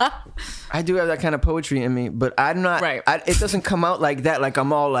kinda- 80s? I do have that kind of poetry in me, but I'm not. Right. It doesn't come out like that. Like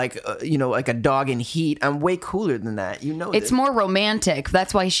I'm all like, like a dog in heat. I'm way cooler than that. You know. It's this. more romantic.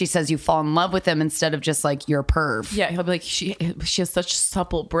 That's why she says you fall in love with him instead of just like you're a perv. Yeah, he'll be like, she has such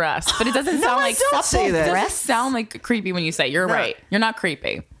supple breasts, but it doesn't sound like don't say that. It doesn't sound like creepy when you say. You're right. You're not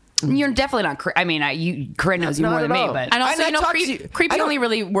creepy. You're definitely not. I mean, Corinne knows you Not more than at me, all. but And also, I you know, talk to you- I creepy don't- only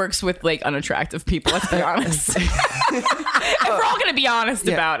really works with like unattractive people. Let's be honest. If we're all gonna be honest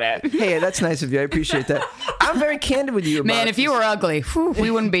about it. Hey, that's nice of you. I appreciate that. I'm very candid with you about man, if you were ugly, whew, we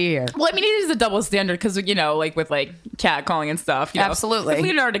wouldn't be here. Well, I mean, it is a double standard because, you know, like with like catcalling and stuff. You know, Absolutely. If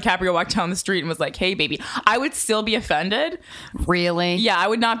Leonardo DiCaprio walked down the street and was like, "Hey, baby," I would still be offended. Really? Yeah, I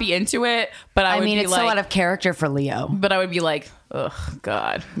would not be into it, but I would mean, be it's like, so out of character for Leo. but I would be like, "Oh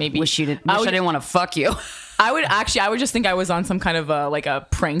God, maybe." Wish I would- didn't want to fuck you. I would just think I was on some kind of like a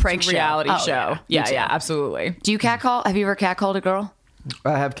prank show. reality Oh, show. yeah. Me too. Yeah, absolutely. Do you catcall? Have you ever catcalled a girl?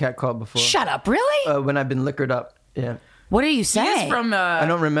 I have catcalled before. Shut up! Really? When I've been liquored up. Yeah. What do you say? He's from I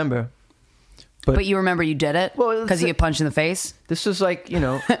don't remember. but you remember you did it Well, because you get punched in the face. This was like,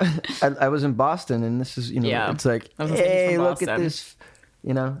 I was in Boston, and this is, Yeah. it's like, I was gonna say he's hey, from look at Boston. this,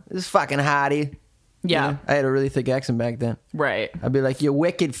 this fucking hottie. Yeah, You know? I had a really thick accent back then. right. I'd be like, you're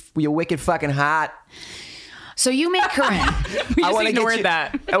wicked fucking hot. So you make Corinne We just wanna get ignored you-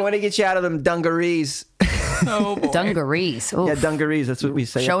 that. I want to get you out of them dungarees. Oh boy. dungarees. Oof. Yeah, dungarees. That's what we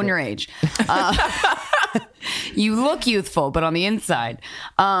say. Showing up your there. age. You look youthful, but on the inside.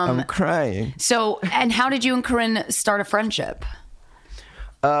 I'm crying. So, and how did you and Corinne start a friendship?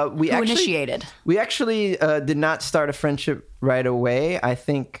 We Who actually initiated? We actually did not start a friendship right away. I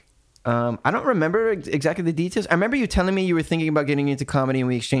think I don't remember exactly the details. I remember you telling me you were thinking about getting into comedy, and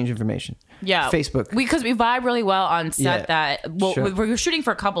we exchanged information. Yeah, Facebook. because we vibe really well on set. Yeah, That well, sure. we were shooting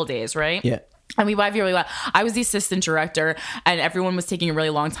for a couple days, right? Yeah. And we vibe really well. I was the assistant director, and everyone was taking a really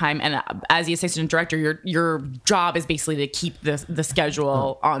long time. And as the assistant director, your job is basically to keep the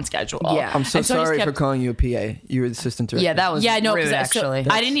schedule on schedule. Yeah. I'm so And so I just sorry kept- for calling you a PA. You were the assistant director. Yeah, that was rude, so actually.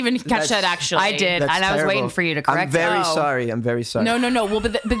 I didn't even catch that. Actually, I did, That's and I was terrible. waiting for you to correct I'm very it. sorry. I'm very sorry. No. Well,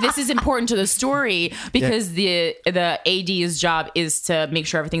 but this is important to the story because the AD's job is to make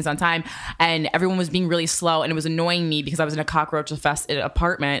sure everything's on time, and everyone was being really slow, and it was annoying me because I was in a cockroach-infested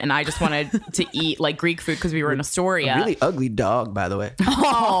apartment, and I just wanted to eat like Greek food because we were in Astoria. A really ugly dog, by the way.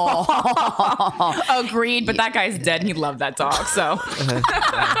 Agreed, but that guy's dead, and he loved that dog, so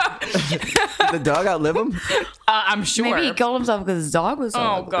Did the dog outlive him? I'm sure. Maybe he killed himself because his dog was.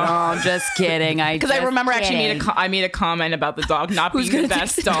 Oh, God. No, I'm just kidding. Because I remember actually I made a comment about the dog not being the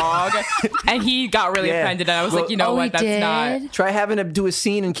best dog, and he got really Yeah. offended. And I was Well- like, you know Oh, what? he That's did? not. Try having to do a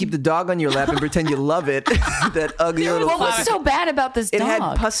scene and keep the dog on your lap and pretend you love it. That ugly little. What was fucking- so bad about this It dog?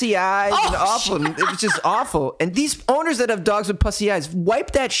 had pussy eyes and awful. It was just awful. And these owners that have dogs with pussy eyes,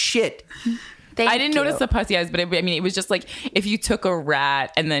 wipe that shit. I didn't notice the pussy eyes, but it was just like if you took a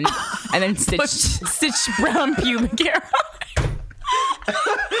rat and then stitched brown pubic hair.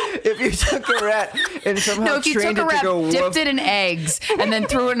 If you took a rat and somehow No, if you trained took a it rat, to go dipped woof. it in eggs, and then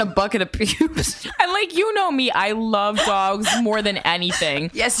threw it in a bucket of pubes. And like you know me, I love dogs more than anything.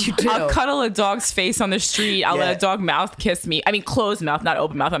 Yes, you do. I'll cuddle a dog's face on the street. I'll Yeah. let a dog mouth kiss me. I mean, closed mouth, not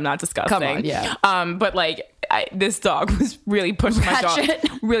open mouth. I'm not disgusting. Come on, yeah. But like this dog was really pushing my dog. Ratchet.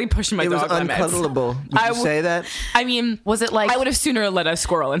 Really pushing my It was dog limits. uncuddleable. Would I you w- say that? I mean, Was it like- I would have sooner let a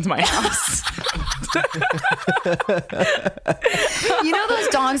squirrel into my house. You know those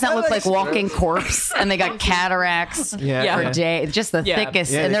dogs that look like walking corpse, and they got cataracts Yeah. for Yeah. days, just the Yeah.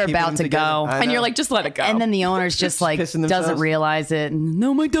 thickest, Yeah, and they're keeping about them to together. go. I And know. you're like, just let it go. And then the owner's just like pissing doesn't themselves. realize it. And,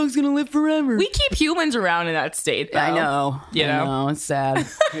 no, my dog's gonna live forever. we keep humans around in that state. Though. I know. You know? I know. It's sad.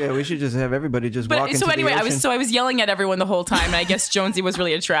 Yeah, we should just have everybody just walk But into so the anyway, ocean. I was yelling at everyone the whole time, and I guess Jonesy was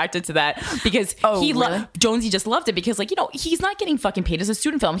really attracted to that because really? Jonesy just loved it because he's not getting fucking paid as a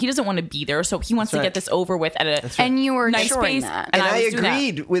student film. He doesn't want to be there, so he wants That's to right. get this over with at a And you were nice showing pace. that. And I was doing that.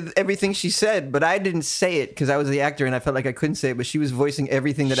 agreed with everything she said, but I didn't say it because I was the actor and I felt like I couldn't say it. But she was voicing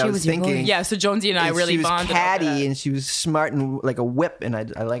everything that She I was was your thinking. voice. Yeah, so Jonesy and I And really she was bonded. over catty that. and she was smart and like a whip, and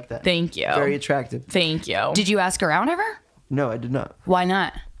I like that. Thank you. Very attractive. Thank you. Did you ask her out ever? No, I did not. Why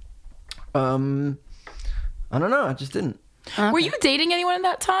not? I don't know. I just didn't. Were you dating anyone at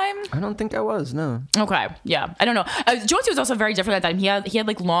that time? I don't think I was. No. Okay, yeah, I don't know. Jonesy was also very different at that time. He had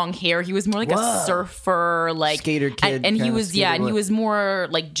like long hair. He was more like a surfer, like Skater kid, and he kinda was skater and he boy. was more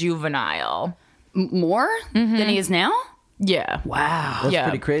like juvenile. More than he is now? Yeah, Wow. That's yeah.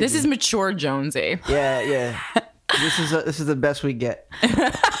 pretty crazy. This is mature Jonesy. Yeah. This is the best we get.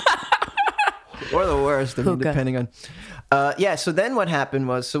 Or the worst, I mean, Hookah. depending on. Yeah, so then what happened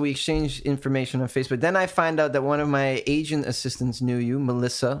was, so we exchanged information on Facebook. Then I find out that one of my agent assistants knew you,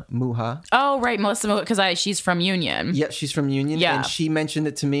 Melissa Muha. Oh, right, Melissa, because she's from Union. Yeah, she's from Union. Yeah. And she mentioned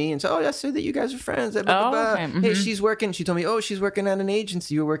it to me and said, I said that you guys are friends. Blah, blah, Oh, blah. okay. Hey, she's working. She told me, she's working at an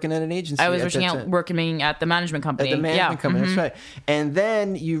agency. You were working at an agency. I was at that time. working at the management company. At the management company, mhm. that's right. And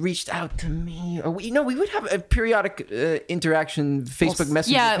then you reached out to me. Or we would have a periodic interaction, Facebook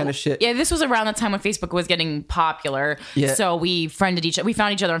Messenger kind of shit. Yeah, this was around the time when Facebook was getting popular. Yeah. So we found each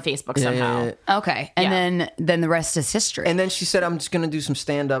other on Facebook somehow. yeah. Okay. And then the rest is history. And then she said, I'm just going to do some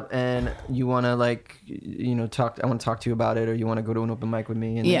stand up and you want to talk. I want to talk to you about it, or you want to go to an open mic with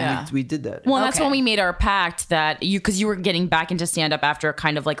me. And Yeah. we did that. Well, that's Okay. when we made our pact that because you were getting back into stand up after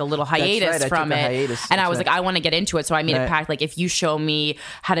kind of like a little hiatus right, I from took a it. hiatus, And I that's was right. like, I want to get into it. So I made a Right. pact, like if you show me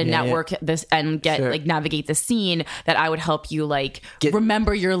how to network this and get Sure. like navigate the scene, that I would help you like Get-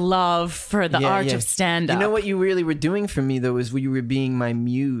 remember your love for the art Yeah. of stand up. You know what you really were doing for me though is you were being my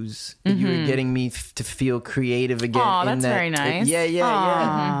muse. You were getting me to feel creative again. Aw, in that's that- very nice.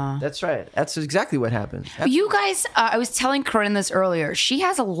 Yeah. That's right. That's exactly what happened. You guys, I was telling Corinne this earlier. She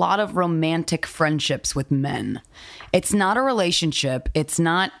has a lot of romantic friendships with men. It's not a relationship. It's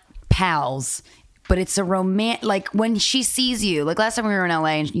not pals. But it's a like when she sees you, like last time we were in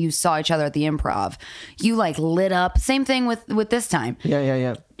LA and you saw each other at the Improv, you like lit up. Same thing with this time.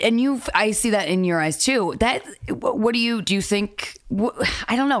 Yeah. And I see that in your eyes too. What do you think?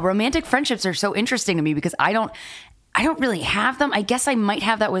 I don't know. Romantic friendships are so interesting to me because I don't really have them. I guess I might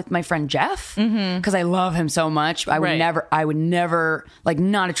have that with my friend Jeff because I love him so much. I would never like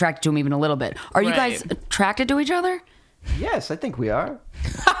not attracted to him even a little bit. Are you Right. guys attracted to each other? Yes, I think we are.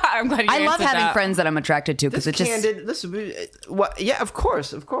 I'm glad you I love answered having that. friends that I'm attracted to because This it just candid. Listen, yeah, of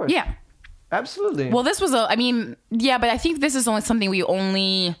course. yeah. Absolutely. Well, this was but I think this is only something we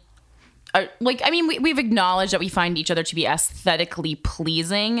only like, I mean, we've acknowledged that we find each other to be aesthetically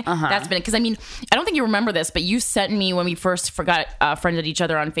pleasing. That's been, because I mean, I don't think you remember this, but you sent me, when we first friended each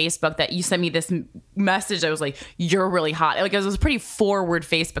other on Facebook, that you sent me this message that was like, you're really hot. Like, it was a pretty forward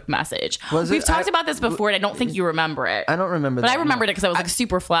Facebook message. We've talked about this before, and I don't think you remember it. I don't remember but that. I remembered it because I was like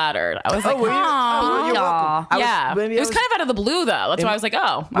super flattered. I was like, were you? "Aw." You're welcome. Yeah. It was kind of out of the blue, though. That's why I was like,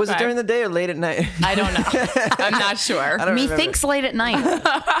 oh. Was it okay. during the day or late at night? I don't know. I'm not sure. Methinks late at night.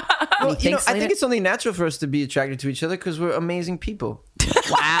 Well, you know, I think it's only natural for us to be attracted to each other because we're amazing people.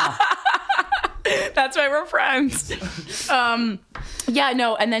 Wow. That's why we're friends. Yeah,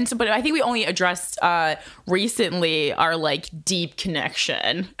 no, and then but I think we only addressed recently our like deep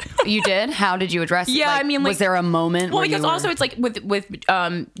connection. You did? How did you address it? Yeah, Like, I mean, like, was there a moment? Well, where because you were... also it's like with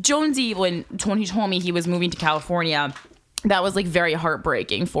Jonesy, when he told me he was moving to California, that was like very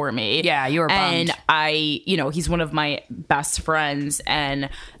heartbreaking for me. Yeah, you were bummed. And he's one of my best friends, and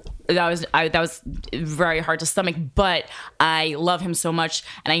that was very hard to stomach, but I love him so much,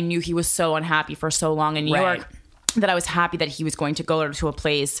 and I knew he was so unhappy for so long in New York, that I was happy that he was going to go to a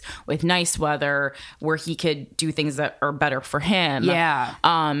place with nice weather where he could do things that are better for him. Yeah.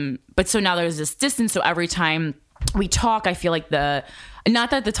 But so now there's this distance, so every time we talk, I feel like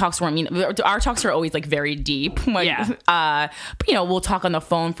not that the talks weren't our talks are always like very deep. Like, yeah. But we'll talk on the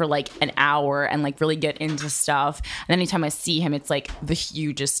phone for like an hour and like really get into stuff. And anytime I see him, it's like the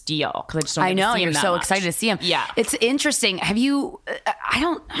hugest deal because I just don't. I know see him you're that so much. excited to see him. Yeah, it's interesting. Have you?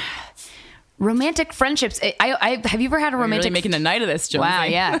 Romantic friendships. Have you ever had a romantic? Really making a night of this, Jonesy. Wow,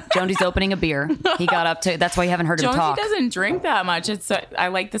 yeah. Jonesy's opening a beer. He got up to. That's why you haven't heard him Jonesy talk. doesn't drink that much. It's I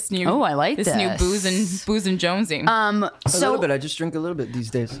like this new. Oh, I like this new booze and Jonesy. A little bit. I just drink a little bit these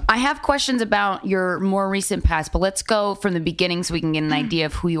days. I have questions about your more recent past, but let's go from the beginning so we can get an idea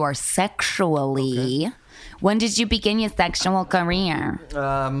of who you are sexually. Okay. When did you begin your sexual career?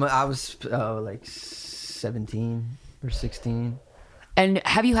 I was like 17 or 16. And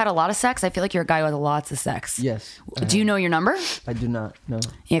have you had a lot of sex? I feel like you're a guy with lots of sex. Yes. Do you know your number? I do not know.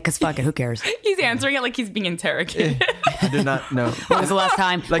 Yeah, because fuck it, who cares? He's answering it like he's being interrogated. I do not know. When was the last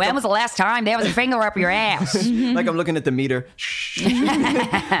time? When was the last time there was a finger up your ass? Like I'm looking at the meter.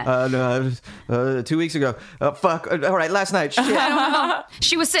 No, 2 weeks ago. Fuck. All right, last night. Shit. I don't know.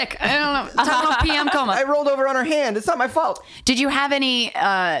 She was sick. I don't know. Talk about PM coma. I rolled over on her hand. It's not my fault. Did you have any?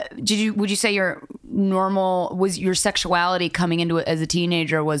 Would you say your normal was your sexuality coming into it as a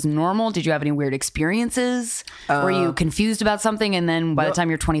teenager was normal? Did you have any weird experiences? Were you confused about something, and then by the time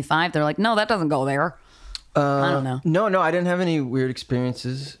you're 25, they're like, "No, that doesn't go there." I don't know. No, I didn't have any weird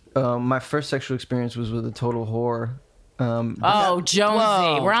experiences. My first sexual experience was with a total whore. Jonesy,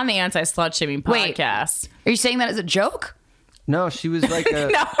 Whoa. we're on the anti-slut shaming podcast. Are you saying that as a joke? No, she was like a...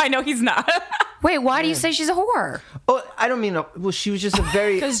 No, I know he's not. Wait, why do you say she's a whore? Oh, I don't mean... Well, she was just a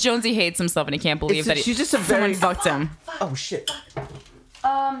very... Because Jonesy hates himself and he can't believe that she's just a very... someone fucked him. Oh, shit.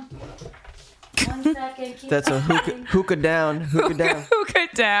 1 second. That's a hookah down. Hookah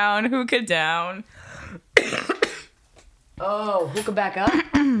down. Oh, hookah back up.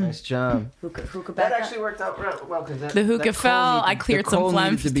 Nice job. Hookah back That up. actually worked out well because The hookah fell. I cleared some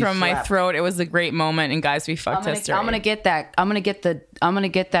phlegm from my throat. It was a great moment, and guys, we fucked history. I'm gonna get that. I'm gonna get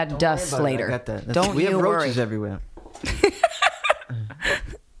that dust later. I got that. Don't we you have roaches worry. everywhere.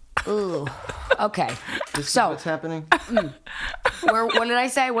 Ooh. Okay. This is So- what's happening? What did I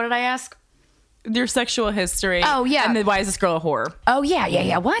say? What did I ask? Your sexual history. Oh, yeah. And then why is this girl a whore? Oh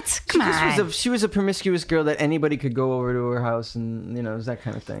yeah. What? Come on. She was a promiscuous girl that anybody could go over to her house and it was that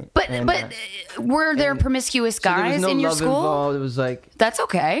kind of thing. But And, were there promiscuous so there was guys no in your love school? involved. It was like, That's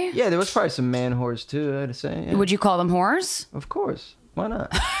okay. yeah, there was probably some man whores too. I'd say. Yeah. Would you call them whores? Of course. Why not?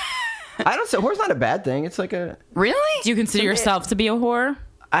 I don't say whore's not a bad thing. It's like a. Really? Do you consider yourself to be a whore?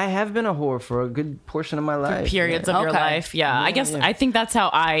 I have been a whore for a good portion of my life. Periods yeah. of your Okay. life. Yeah. I guess yeah. I think that's how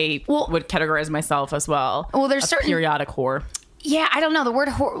I would categorize myself as well. Well, there's a certain- periodic whore. Yeah, I don't know. The word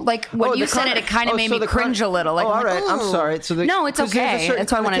whore, like when you said it kind of made me cringe a little. Like, all I'm right, like, I'm ooh. sorry. So No, it's 'cause there's a okay. certain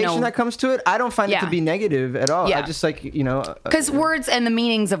That's why I want to connotation know. that comes to it. I don't find it Yeah. to be negative at all. Yeah. I just like Because words and the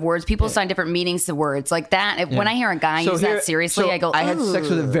meanings of words, people assign different meanings to words. Like that, when I hear a guy use that seriously, I go, I had sex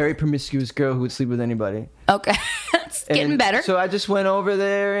with a "Ooh." very promiscuous girl who would sleep with anybody. Okay, it's getting And better. So I just went over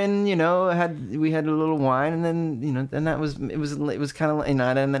there and we had a little wine and then and that was it was kind of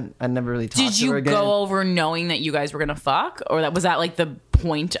and I never really talked Did to her you again. go over knowing that you guys were gonna fuck, or was that like the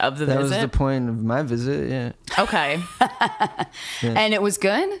point of the That visit? was the point of my visit. Yeah. Okay. And it was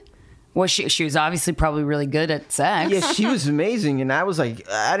good. Well, she was obviously probably really good at sex. Yeah, she was amazing, and I was like,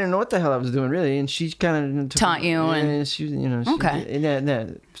 I didn't know what the hell I was doing really, and she kind of taught you, and she, you know, okay. Yeah.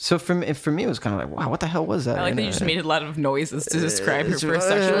 So for me, it was kind of like, wow, what the hell was that? I like that you just made a lot of noises to describe her first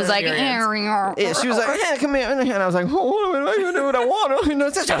sexual She was like, experience. Yeah, she was like, hey, come here, and I was like, oh, what am I gonna do what I want? You know,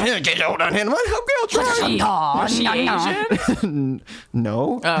 it's just, hold on, I'll try. Is she Asian?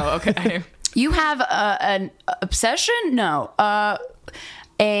 No. Oh, okay. You have an obsession? No.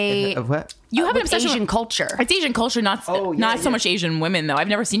 Of what? You have an with obsession Asian with culture. It's Asian culture, not so much Asian women though. I've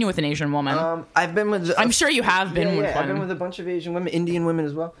never seen you with an Asian woman. I've been with. I'm sure you have been with one. I've been with a bunch of Asian women, Indian women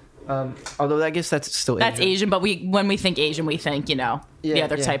as well. Although I guess that's still That's Asian, but when we think Asian, we think, the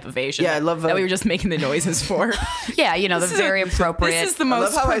other type of Asian. Yeah, I love that we were just making the noises for. Yeah, the very appropriate. This is the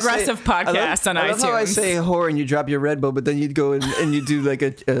most progressive podcast on iTunes. I love how I say whore and you drop your Red Bull, but then you'd go and you do like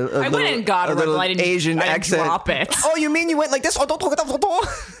a I went and got a Red Bull. I didn't Asian accent. Drop it. Oh, you mean you went like this?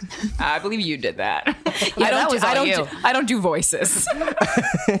 I believe you did that. I don't do voices.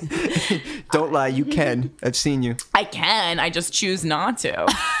 Don't lie, you can. I've seen you. I can. I just choose not to.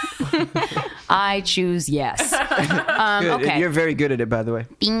 I choose yes. Good. Okay. You're very good at it, by the way.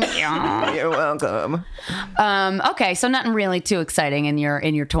 You're welcome. Okay, so nothing really too exciting in your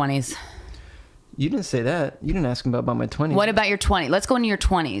 20s. You didn't say that. You didn't ask about my 20s. What about your 20s? Let's go into your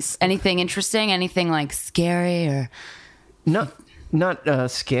 20s. Anything interesting? Anything like scary or not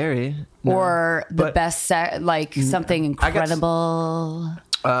scary. No. Or the best something incredible?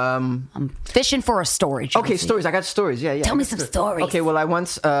 I'm fishing for a story, Jonesy. Okay, stories. I got stories. Yeah. Tell me some stories. Okay, well, I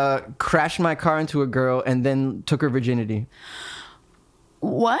once crashed my car into a girl and then took her virginity.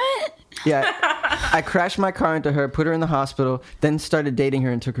 What? Yeah, I crashed my car into her, put her in the hospital, then started dating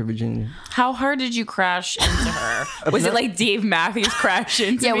her and took her virginity. How hard did you crash into her? Was it like Dave Matthews crashed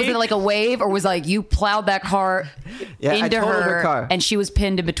into me? Was it like a wave, or was like you plowed that car into I totaled her car, and she was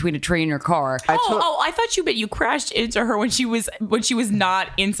pinned in between a tree and your car? I thought you crashed into her when she was not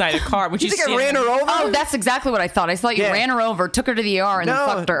inside a car. When you think I ran her over? Oh, that's exactly what I thought. I thought you ran her over, took her to the ER, and then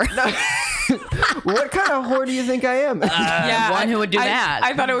fucked her. No. What kind of whore do you think I am? One who would do that.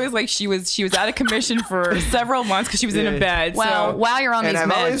 I thought it was like she was out of commission for several months because she was in a bed. Well, while you're on these meds.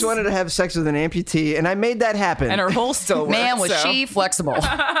 And I've always wanted to have sex with an amputee, and I made that happen. And her hole still works. Man, was she flexible.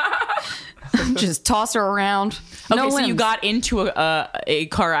 Just toss her around. Okay, so you got into a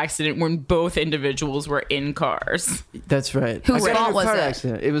car accident when both individuals were in cars. That's right. Whose fault was it?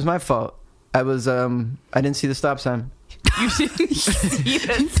 Accident. It was my fault. I didn't see the stop sign. You didn't see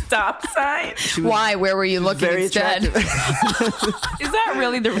the stop sign? Why? Where were you looking instead? Is that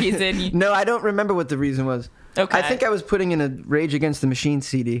really the reason? No, I don't remember what the reason was. Okay. I think I was putting in a Rage Against the Machine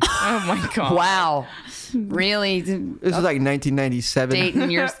CD. Oh my God. Wow. Really? This was like 1997.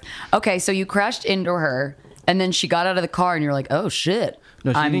 Dating years. Okay, so you crashed into her, and then she got out of the car, and you're like, oh shit.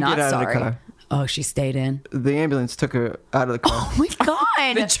 No, she I'm didn't not get out sorry. of the car. Oh, she stayed in. The ambulance took her out of the car. Oh my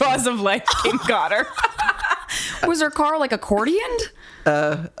God. The jaws of life got her. Was her car like accordioned?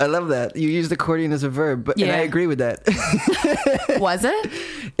 I love that. You used accordion as a verb, and I agree with that. Was it?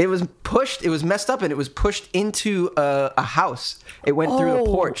 It was pushed. It was messed up, and it was pushed into a house. It went through a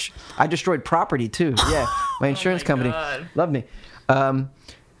porch. I destroyed property, too. Yeah. My insurance company loved me.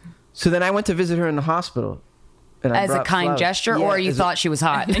 So then I went to visit her in the hospital. And as a kind gesture, or you thought she was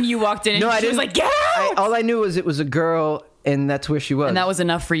hot? And you walked in and she was like, get out! All I knew was it was a girl, and that's where she was. And that was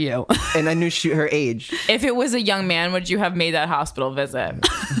enough for you. And I knew her age. If it was a young man, would you have made that hospital visit?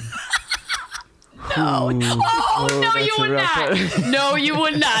 No. No, you would not. No, you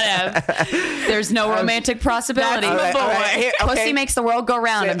would not have. There's no romantic possibility. That's the boy. Here, okay. Pussy makes the world go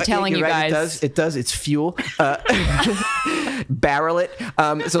round. I'm telling you right, guys. It does. It's fuel. Barrel it.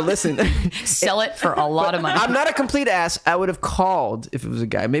 So listen. Sell it for a lot of money. I'm not a complete ass. I would have called if it was a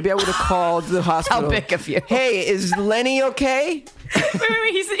guy. Maybe I would have called the hospital. How big of you? Hey, is Lenny okay?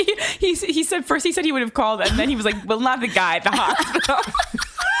 Wait. He said first he said he would have called, and then he was like, well, not the guy at the hospital.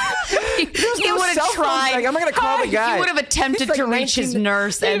 He would have tried. Like, I'm not going to call the guy. He would have attempted to reach his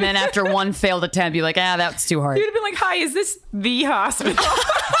nurse, and then after one failed attempt, you're like, that's too hard. He would have been like, hi, is this the hospital?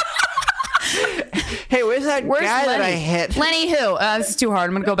 Hey, where's guy Lenny? that I hit? Lenny who? This is too hard.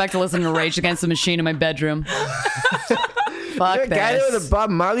 I'm going to go back to listening to Rage Against the Machine in my bedroom. Fuck this. Guy there with a Bob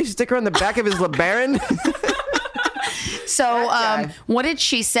Marley sticker on the back of his LeBaron? So, what did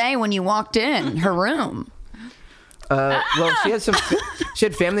she say when you walked in her room? Well, she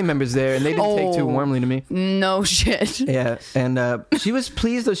had family members there, and they didn't take too warmly to me. No shit. Yeah, and she was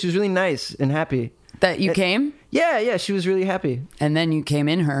pleased, though. She was really nice and happy. That you came? Yeah, she was really happy. And then you came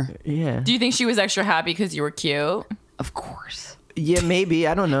in her. Yeah. Do you think she was extra happy because you were cute? Of course. Yeah, maybe.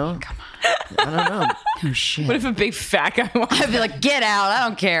 I don't know. I don't know. Oh shit! What if a big fat guy walks? I'd be like, get out! I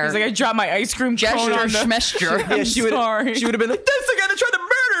don't care. He's like, I dropped my ice cream cone on the... Schmester. Yeah, she would have been like, "That's the guy that tried to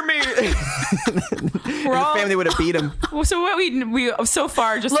murder me." We're all... His family would have beat him. Well, so what we so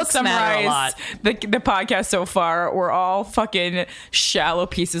far, just Looks to summarize the podcast so far, we're all fucking shallow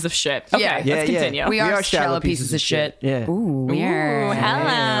pieces of shit. Okay, let's continue. We are shallow pieces of shit. Yeah. Ooh, weird.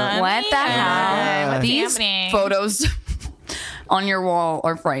 Hello. What the hell? What's These happening? photos on your wall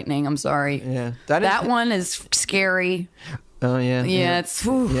are frightening. I'm sorry. Yeah, that one is scary. Oh yeah. Yeah, it's.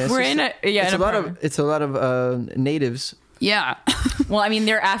 Whew. Yeah, We're in a It's a lot of natives. Yeah. Well, I mean,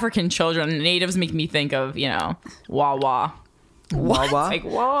 they're African children. Natives make me think of, Wawa. Wawa. Like,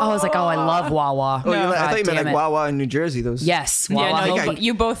 whoa. I was like, oh, I love Wawa. Oh, I thought you meant damn like it. Wawa in New Jersey. Those. Yes. Yeah, Wawa. no,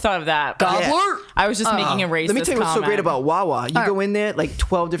 you both thought of that. Gobbler. I was just making a racist Let me tell you what's so great comment. about Wawa. You go in there, like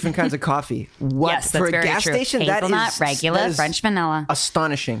 12 different kinds of coffee. What Yes, that's for a very gas true. station? Hazelnut, regular, that is French vanilla.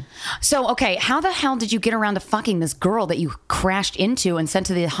 astonishing. So, okay, how the hell did you get around to fucking this girl that you crashed into and sent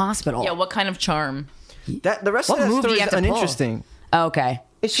to the hospital? Yeah, what kind of charm? The rest What of that move do story you is have to pull? uninteresting. Okay.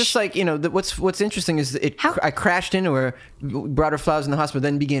 It's just like, what's interesting is I crashed into her, brought her flowers in the hospital,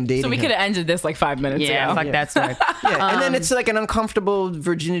 then began dating So we her. could have ended this like 5 minutes ago. Fuck that story. Yeah, and then it's like an uncomfortable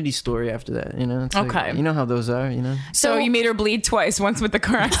virginity story after that, It's like, Okay. you know how those are, So you made her bleed twice, once with the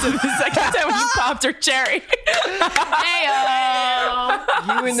car accident, the second time when you popped her cherry. Heyo.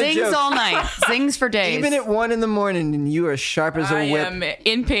 You and the Sings joke. all night. Sings for days. Even at 1 a.m, and you are sharp as a I whip. am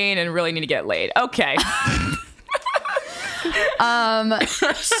in pain and really need to get laid. Okay.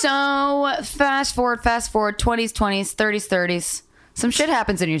 So fast forward, 20s, 30s. Some shit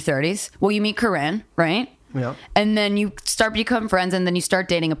happens in your 30s. Well, you meet Corinne, right? Yeah. And then you start become friends, and then you start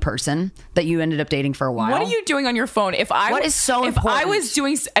dating a person that you ended up dating for a while. What are you doing on your phone? What is so important?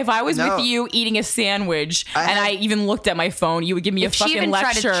 If I was No. with you eating a sandwich and I even looked at my phone, you would give me a If she fucking even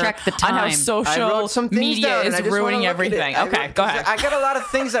tried to lecture check the on how time. I social wrote some things media down, and is I just wanna ruining look at everything. it. I Okay, wrote- go ahead. I got a lot of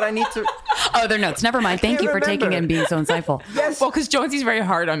things that I need to. Oh, they're notes. Never mind. Thank can't you for taking remember. it and being so insightful. Well, because Jonesy's very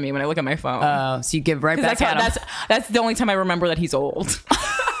hard on me when I look at my phone. Oh, so you give right 'Cause back at him. that's the only time I remember that he's old.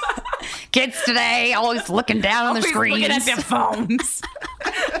 Kids today always looking down on their Always screens. looking at their phones.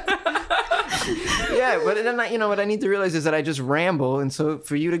 Yeah, but then what I need to realize is that I just ramble, and so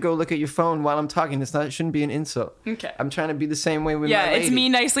for you to go look at your phone while I'm talking, it shouldn't be an insult. Okay. I'm trying to be the same way with Yeah, my it's lady. me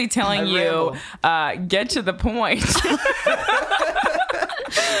nicely telling you, get to the point.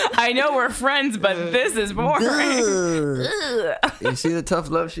 I know we're friends, but this is boring. You see the tough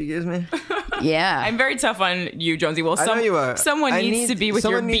love she gives me? Yeah. I'm very tough on you, Jonesy. Well, I know you are. Someone needs to be with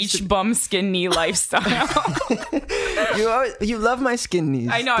your beach bum skin knee lifestyle. You love my skin knees.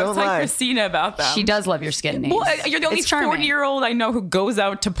 I know. I was Don't telling lie. Christina about them. She does love your skin knees. Well, you're the only It's charming. 40-year-old I know who goes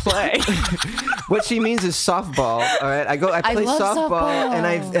out to play. What she means is softball. All right, I play love softball,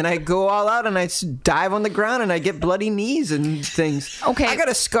 softball. and I go all out, and I dive on the ground, and I get bloody knees and things. Okay. I got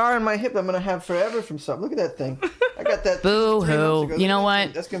a scar on my hip I'm gonna have forever from something. Look at that thing. I got that. Boo 3 hoo. months ago. You know Look at that what?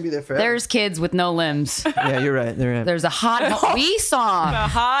 thing. That's gonna be there forever. There's kids with no limbs. Yeah, you're right. They're right. There's a we saw The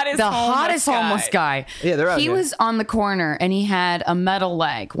hottest homeless guy. Yeah, they're out He there. was on the corner and he had a metal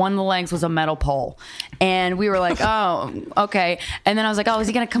leg. One of the legs was a metal pole. And we were like, oh, okay. And then I was like, oh, is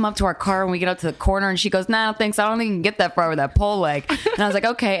he going to come up to our car when we get up to the corner? And she goes, no, I don't think so. I don't think you can get that far with that pole leg. And I was like,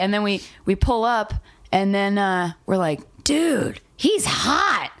 okay. And then we pull up and then we're like, dude, he's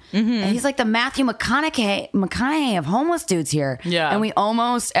hot. And he's like the Matthew McConaughey of homeless dudes here. Yeah. And we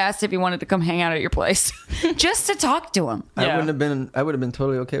almost asked if he wanted to come hang out at your place just to talk to him. I Yeah. would have been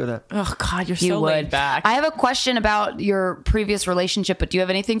totally okay with that. Oh, God, you're You so would. laid back. I have a question about your previous relationship, but do you have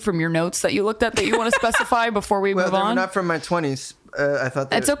anything from your notes that you looked at that you want to specify before we Well, move they were on? not from my 20s. I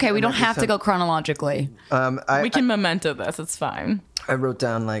thought It's okay. We don't have to go chronologically. we can memento this. It's fine. I wrote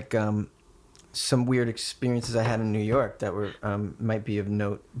down like some weird experiences I had in New York that were might be of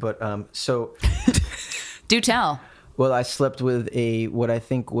note. But so, Do tell. well, I slept with what I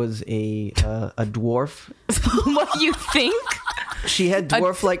think was a dwarf. What do you think? She had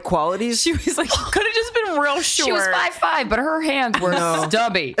dwarf-like qualities. She was like, could have just been real short. She was 5'5", but her hands were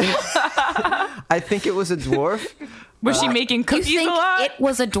stubby. I think it was a dwarf. Was she making You cookies think a lot? it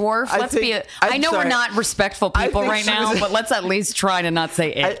was a dwarf? I Let's think- be. I'm I know sorry. we're not respectful I people think right she now, was- but let's at least try to not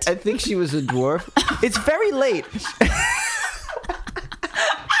say it. I think she was a dwarf. It's very late.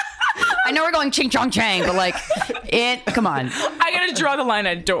 I know we're going ching chong chang, but like it. Come on. I gotta draw the line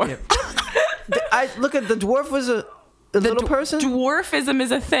at dwarf. I look at the dwarf was a little person. Dwarfism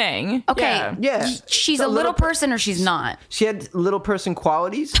is a thing. Okay. Yeah. Yeah. She's A a little little per- person or she's not. She had little person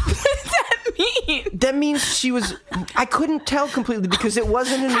qualities. What does that mean? That means she was. I couldn't tell completely because it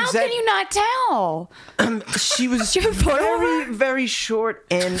wasn't an How exact. can you not tell? She was you have a photo of very, her? very short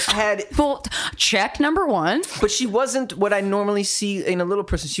and had. Well, check number one. But she wasn't what I normally see in a little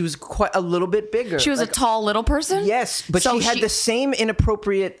person. She was quite a little bit bigger. She was a tall little person? Yes, but So she had the same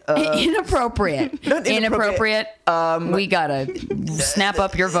inappropriate. Inappropriate. Not Inappropriate. We gotta snap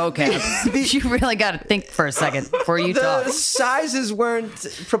up your vocab. You really gotta think for a second before you the talk. sizes weren't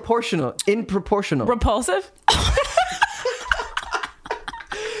proportional. Proportional. Repulsive?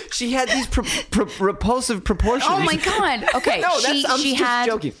 She had these repulsive proportions. Oh my god. Okay. No, I'm she just had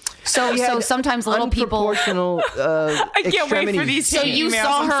joking. So sometimes little people. Unproportional, I can't wait for these. So you emails.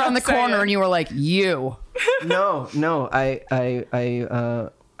 saw I'm her so on the corner excited. and you were like, you. No.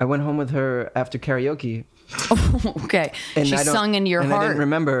 I went home with her after karaoke. Okay. And She I don't- sung into your and heart. I didn't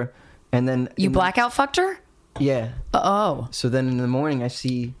remember. And then You blackout fucked her? Yeah. Oh. So then in the morning I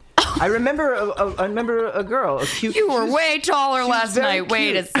see. I remember a girl, a cute. You were she was- way taller she was last very night.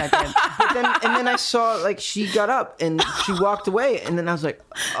 Wait a cute. second. But then I saw like she got up and she walked away, and then I was like,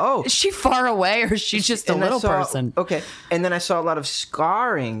 oh. Is she far away or is she just a And I little saw- person? Okay, and then I saw a lot of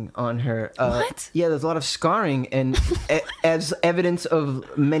scarring on her. What? Yeah, there's a lot of scarring, and as evidence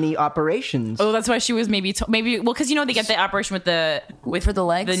of many operations. Oh, that's why she was maybe well, because they get the operation with For the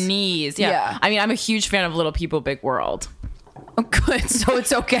legs? the knees. Yeah. Yeah. I mean, I'm a huge fan of Little People, Big World. Oh, good. So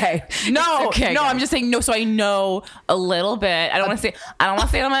it's okay. No, It's okay, no, guys. I'm just saying no. So I know a little bit. I don't want to say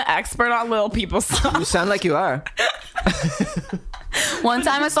I'm an expert on little people stuff. You sound like you are. One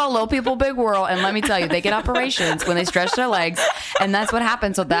time I saw Little People Big World, and let me tell you, they get operations when they stretch their legs, and that's what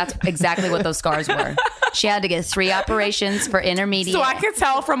happened. So that's exactly what those scars were. She had to get 3 operations for intermediate. So I could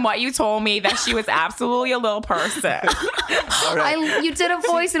tell from what you told me that she was absolutely a little person. All right. You did a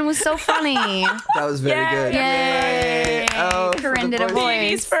voice, and it was so funny. That was very good. Yay! Oh, for Corinne the did a voice. voice.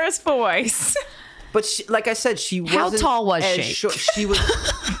 Baby's first voice. But she, like I said, she How wasn't tall was as she? short.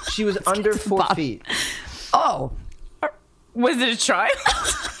 She was under 4 Bob. feet, Oh, Was it a child?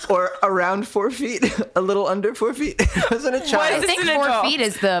 or around 4 feet, a little under 4 feet. Wasn't a What child. I is think an 4 adult? feet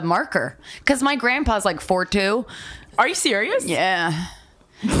is the marker. Because my grandpa's like 4'2". Are you serious? Yeah.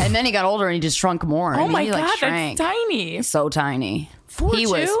 And then he got older and he just shrunk more. Oh and my he, god, shrank. that's tiny. So tiny. 4'2"? He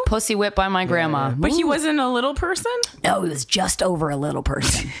was pussy whipped by my grandma. But he wasn't a little person? No, he was just over a little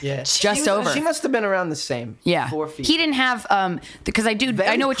person. Yeah, Just over. She must have been around the same. Yeah. 4 feet. He didn't have because I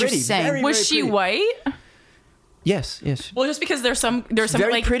Very know what pretty, you're saying. very- Was she pretty. white? Yes. Well, just because there's some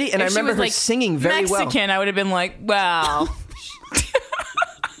very like pretty, and if I she remember was, her like, singing very well. Mexican, I would have been like, wow.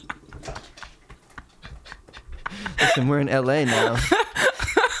 Listen, we're in LA now.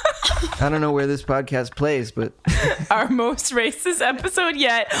 I don't know where this podcast plays, but Our most racist episode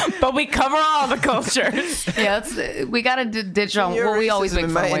yet, but we cover all the cultures. Yeah, we got to ditch on your what we always racism make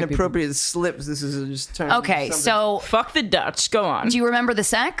and fun my of white people. inappropriate slips. This is just turning. Okay, into something. so Fuck the Dutch. Go on. do you remember the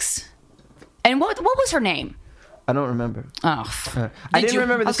sex? And what was her name? I don't remember. Oh, I didn't you-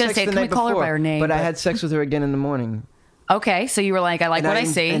 remember I the was gonna sex say, the can we night call her before, by her name, but I but- had sex with her again in the morning. okay. So you were like, I like And what I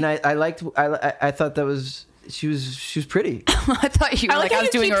see. And I liked. I thought that was. She was pretty. I thought you were I like like, how I was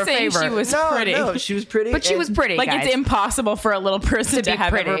you doing keep her a saying favor. she was pretty. No, she was pretty. But she was pretty, Like guys. it's impossible for a little person to be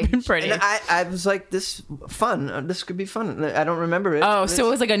have ever pretty. been pretty. And I was like, this fun. This could be fun. I don't remember it. Oh, so it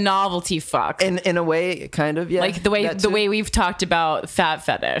was like a novelty fuck. in a way, kind of. Yeah. Like the that too. way we've talked about fat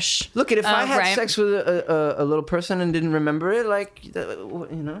fetish. Look, if I had right. sex with a little person and didn't remember it, like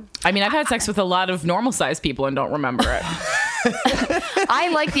I mean, I've had sex with a lot of normal sized people and don't remember it.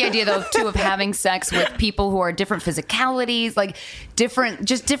 I like the idea though too of having sex with people who are different physicalities, like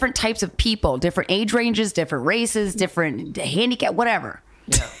different types of people, different age ranges, different races, different handicap, whatever.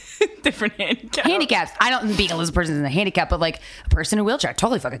 Different handicap. Handicaps. I don't being a lizard person in a handicap, but like a person in a wheelchair. I'd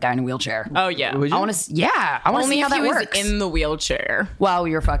totally fuck a guy in a wheelchair. Oh yeah. Would you? I want to. Yeah, I want to Only see how if he that was works. in the wheelchair. While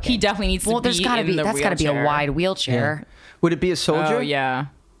you're fucking, He definitely needs to there's be gotta in be the that's got to be a wheelchair. wide wheelchair. Would it be a soldier? Oh yeah.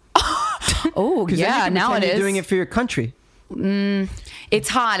 Oh Because yeah, then you can now pretend it you're is. doing it for your country. It's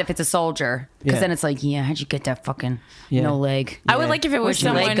hot if it's a soldier, because Yeah. then it's like, yeah, how'd you get that fucking Yeah. no leg? I would like if it was Where'd your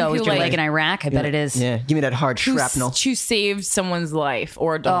someone leg go? who Is your like leg in Iraq? I bet it is. Yeah, give me that hard who shrapnel. saved someone's life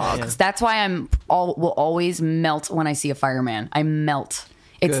or a Oh, dog. 'cause that's why will always melt when I see a fireman. I melt.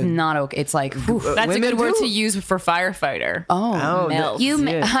 It's Good. not okay. It's like, whew. That's a Women good word do. to use for firefighter. Oh, melt.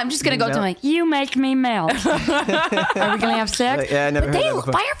 Yeah. I'm just gonna You go to him melt. like, you make me melt. Are we gonna have sex? Like, yeah, I never but heard that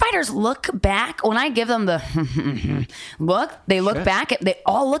before. firefighters look back when I give them the look. They look back at. They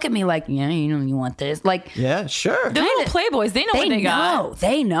all look at me like, yeah, you know, you want this. Like, Yeah, sure. They're little playboys. They know what they got.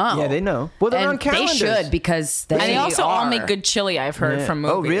 They know. Yeah, they know. Well, they're and on calendars. they should because they And they also all are. make good chili, I've heard Yeah. from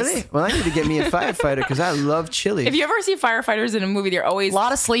movies. Oh, really? Well, I need to get me a firefighter because I love chili. If you ever see firefighters in a movie, they're always A lot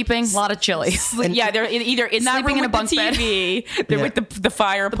lot of sleeping, a lot of chili. Yeah, they're either in that Sleeping room in a with bunk the bed. TV, they're Yeah. with the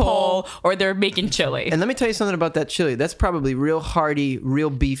fire pole, or they're making chili. And let me tell you something about that chili. That's probably real hearty, real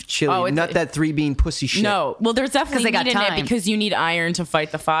beef chili, Oh, it's- not that 3-bean pussy shit. No, well, there's definitely they got meat in time. it because you need iron to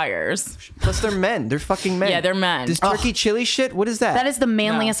fight the fires. Plus, they're men. They're fucking men. Yeah, they're men. This turkey chili shit. What is that? That is the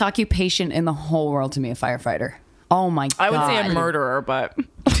manliest occupation in the whole world to me, a firefighter. Oh my god. I would say a murderer, but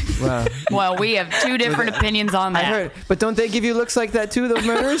Wow. Well, we have two different opinions on I that. heard, but don't they give you looks like that too? Those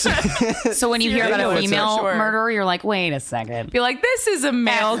murderers. So when you hear They about know a what's up, female sure. murderer, you're like, wait a second. be like, this is a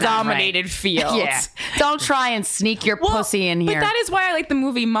male-dominated field. Yeah. Don't try and sneak your pussy in here. But that is why I like the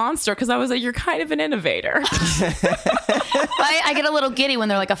movie Monster, because I was like, you're kind of an innovator. I get a little giddy when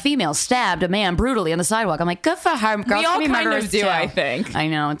they're like, a female stabbed a man brutally on the sidewalk. I'm like, good for her. Girls We all can be kind murderers of do, too. I think. I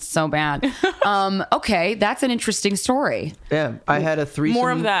know, it's so bad. Okay, that's an interesting story. Yeah, I had a threesome.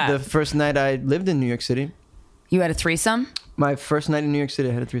 More of that. The first night I lived in New York City. You had a threesome My first night in New York City,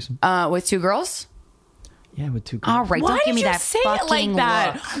 I had a threesome. with two girls? Yeah, with two girls. All right, Why don't give did me you that say fucking it like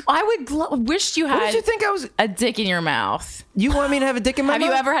that? look. I would wish you What had did you think I was? a dick in your mouth. You want me to have a dick in my Have mouth?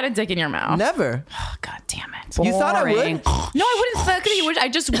 you ever had a dick in your mouth? Never. Oh, God damn it. You thought I Boring. would? No, I wouldn't fucking wish. I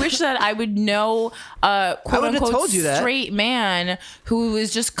just wish that I would know a quote would've unquote told you that. straight man who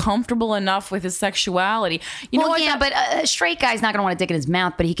is just comfortable enough with his sexuality. You know Well, what? yeah, but a straight guy's not going to want a dick in his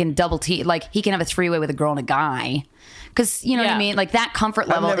mouth, but he can double T. Like, he can have a three-way with a girl and a guy. Because, you know what I Yeah. mean? Like, that comfort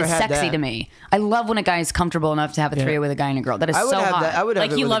level never is had sexy that. to me. I love when a guy is comfortable enough to have a three-way with a guy and a girl. That is I would so have hot. that. I would have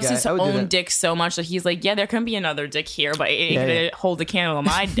like it he with a loves guy. his I would do own that. dick so much that he's like, yeah, there can be another dick here, but it ain't Yeah, gonna yeah. hold a candle to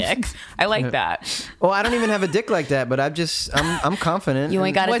my dick. I like that. Well, I don't even have a dick like that, but I'm confident. You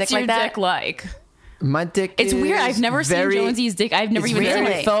ain't got a What's dick your like that? dick like? My dick. It's weird. is I've never very- seen Jonesy's dick. I've never it's even seen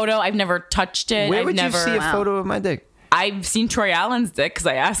really- a photo. I've never touched it. Where I've would never, you see a photo of my dick? I've seen Troy Allen's dick because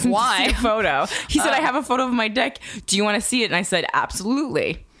I asked him Why? to see a photo. He said, I have a photo of my dick. Do you want to see it? And I said,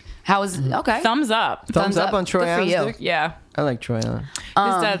 absolutely. How is okay? Thumbs up. Thumbs up on Troy Good for Allen's you. dick. Yeah. I like Troy Allen.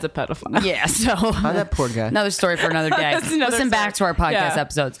 His dad's a pedophile. Yeah, so Oh, that poor guy. another story for another day. That's another Listen back to story. our podcast Yeah.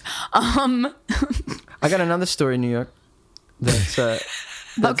 episodes. I got another story in New York. That's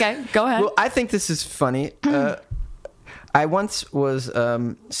Okay, go ahead. well, I think this is funny. I once was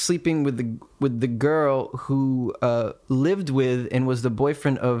sleeping with the girl who lived with and was the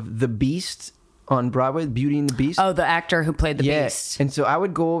boyfriend of the Beast on Broadway, Beauty and the Beast. Oh, the actor who played the yeah. Beast. And so I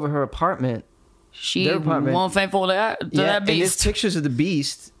would go over her apartment. She their apartment. won't faithful to that And there's Beast. pictures of the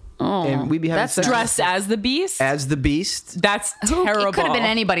Beast. Oh, and we'd be having that's sex Dressed as the Beast? as the Beast. That's terrible. It could have been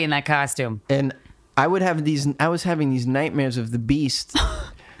anybody in that costume. And I was having these nightmares of the Beast.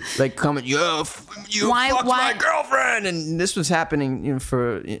 Like coming, you fucked my girlfriend, and this was happening,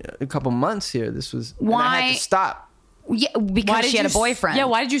 for a couple months here. This was and I Why- had to stop. Yeah, because she had a boyfriend. Yeah,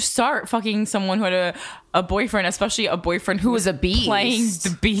 why did you start fucking someone who had a boyfriend, especially a boyfriend who was a beast? Playing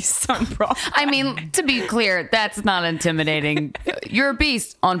the Beast on Broadway? I mean, to be clear, that's not intimidating. You're a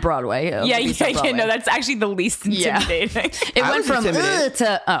beast on Broadway. No, that's actually the least Yeah. intimidating. It I went was from intimidated.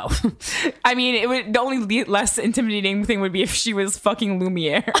 to oh. I mean, the only less intimidating thing would be if she was fucking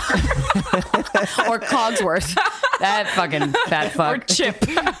Lumiere Or Cogsworth. That fucking fat or fuck. Chip.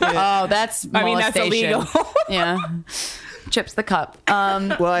 Oh, that's I mean, that's molestation. illegal. Yeah. Chips the cup. Well,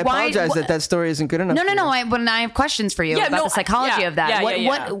 I Why- apologize that story isn't good enough. No. for you. But I have questions for you Yeah, about no, the psychology yeah, of that. yeah, what,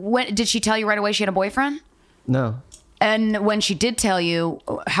 yeah, yeah. what did she tell you right away? She had a boyfriend. No, And when she did tell you,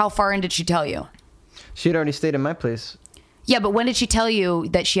 how far in did she tell you? she had already stayed at my place. Yeah, but when did she tell you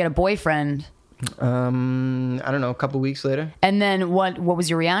that she had a boyfriend? I don't know, a couple weeks later. And then what was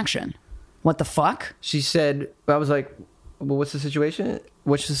your reaction? What the fuck? She said, I was like, well, what's the situation?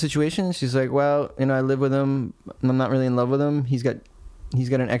 What's the situation? She's like, well, I live with him. I'm not really in love with him. He's got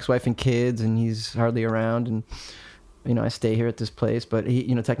an ex-wife and kids, and he's hardly around. And I stay here at this place, but he,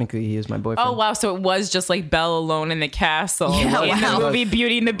 technically he is my boyfriend. Oh wow! So it was just like Belle alone in the castle Yeah, in wow. the movie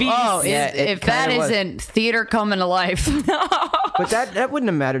Beauty and the Beast. Oh, Yeah, if that kinda was. isn't theater coming to life. But that wouldn't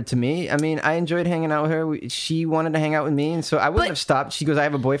have mattered to me. I mean, I enjoyed hanging out with her. She wanted to hang out with me, and so I wouldn't But- have stopped. She goes, I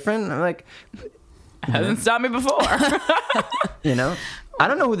have a boyfriend. I'm like, Hasn't stopped me before. I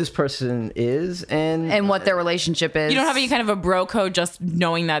don't know who this person is, And what their relationship is. You don't have any kind of a bro code just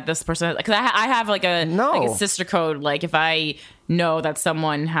knowing that this person, because I have like a sister code. Like if I know that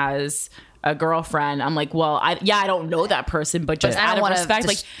someone has a girlfriend, I'm like, well, I don't know that person, but just I don't out of wanna respect,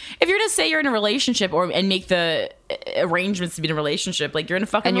 like if you're to say you're in a relationship and make the arrangements to be in a relationship, like you're in a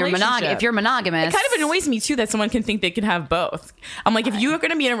fucking and you're relationship. if you're monogamous. It kind of annoys me too that someone can think they can have both. I'm like, if you're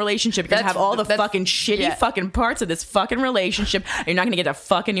going to be in a relationship, you're going to have all the fucking shitty fucking parts of this fucking relationship. And you're not going to get to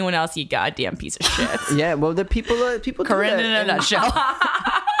fuck anyone else, you goddamn piece of shit. Yeah, well, the people do Corinne that. in a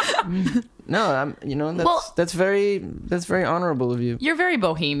nutshell. No, that's very honorable of you. You're very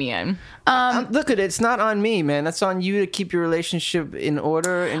bohemian. Look at it. It's not on me, man. That's on you to keep your relationship in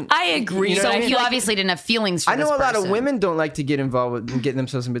order. And I agree. So what I you obviously didn't have feelings for I know this a lot of person. women don't like to get involved with getting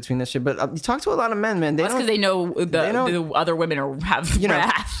themselves in between this shit, but you talk to a lot of men, man. That's because they know the other women have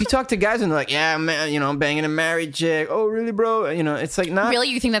wrath. You talk to guys and they're like, yeah, man, I'm banging a married chick. Oh, really, bro? It's like not Really,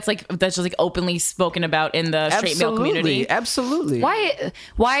 you think that's just like openly spoken about in the straight male community? Absolutely.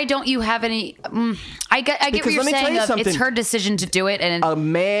 Why don't you have any? I get Because what you're let me tell saying. you It's something. her decision to do it, and A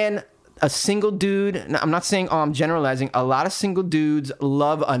man, a single dude. No, I'm not saying. I'm generalizing. A lot of single dudes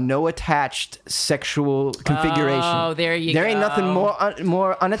love a no attached sexual configuration. Oh, there you There go. ain't nothing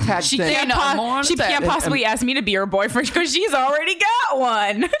more unattached She than can't possibly ask me to be her boyfriend because she's already got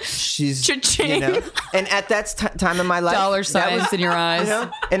one. she's. Cha-ching. And at that time in my life, dollar that was- signs in your eyes.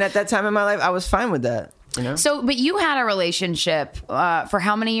 and at that time in my life, I was fine with that. So, but you had a relationship for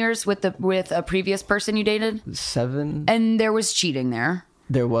how many years with a previous person you dated? 7. And there was cheating there.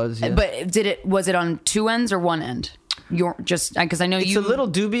 There was, yeah. But was it on two ends or one end? You're just because I know It's you. a little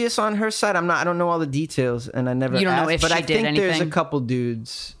dubious on her side. I don't know all the details, and I never. You don't know asked, if but she I did think there's a anything? couple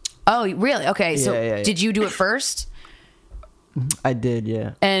dudes. Oh, really? Okay. So, Yeah. did you do it first? I did,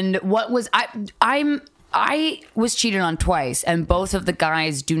 yeah. And what was I was cheated on twice, and both of the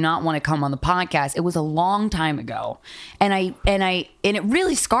guys do not want to come on the podcast. It was a long time ago, and it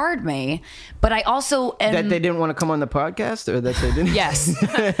really scarred me. But I also am, That they didn't want to come on the podcast, or that they didn't. yes,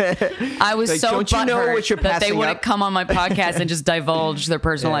 I was Like, so don't you know butthurt what you're that they passing wouldn't up? come on my podcast and just divulge their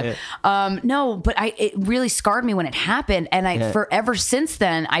personal Yeah, life. No, but it really scarred me when it happened, and forever since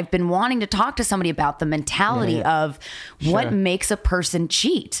then I've been wanting to talk to somebody about the mentality of what Sure. makes a person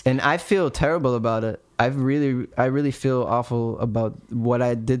cheat. And I feel terrible about it. I really feel awful about what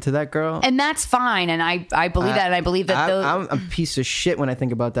I did to that girl. And that's fine, and I believe that, and I believe that those. I'm a piece of shit when I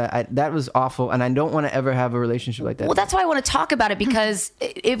think about that. That was awful, and I don't want to ever have a relationship like that. Well, that's why I want to talk about it, because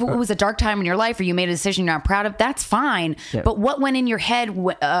if it was a dark time in your life or you made a decision you're not proud of, that's fine. Yeah. But what went in your head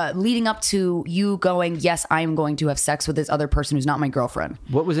leading up to you going, yes, I am going to have sex with this other person who's not my girlfriend?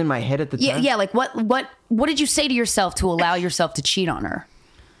 What was in my head at the time? Yeah, like what did you say to yourself to allow yourself to cheat on her?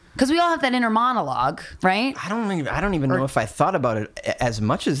 Because we all have that inner monologue, right? I don't even know if I thought about it as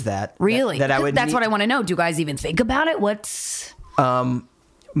much as that. Really? That I would. That's what I want to know. Do guys even think about it? What's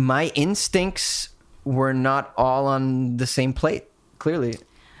My instincts were not all on the same plate. Clearly.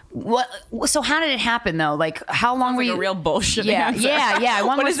 what? So how did it happen though? Like how long were Like you? a real bullshit Yeah, answer. yeah. I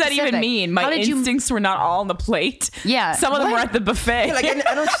want What more does that even specific. mean? How My did you- instincts were not all on the plate. Yeah. Some of them What? were at the buffet. Like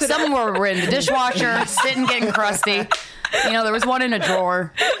I don't sit. Some were in the dishwasher, sitting getting crusty. There was one in a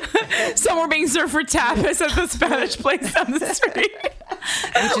drawer. Some were being served for tapas at the Spanish place down the street.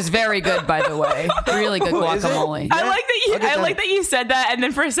 Which is very good, by the way. Really good Is it? guacamole. I like that you. I'll get I like that you said that, and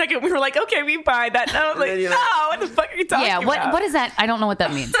then for a second we were like, "Okay, we buy that." And I was like, then you're "No, like- what the fuck are you talking Yeah, about?" what is that? I don't know what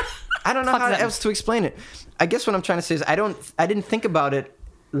that means. I don't know Fuck how that. else to explain it. I guess what I'm trying to say is I didn't think about it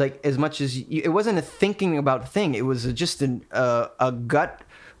like as much as you, it wasn't a thinking about thing. It was just a gut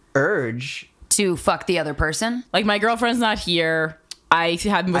urge. To fuck the other person? Like my girlfriend's not here. I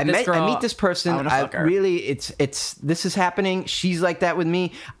had with this girl. I meet this person. I wanna fuck her. Really, it's this is happening. She's like that with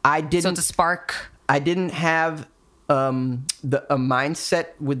me. I So didn't. it's a spark. I didn't have a mindset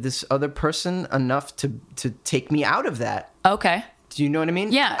with this other person enough to take me out of that. Okay. Do you know what I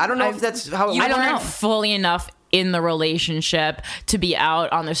mean? Yeah, I don't know if that's how it You I don't weren't know. fully enough in the relationship to be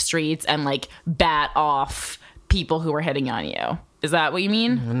out on the streets and like bat off people who were hitting on you. Is that what you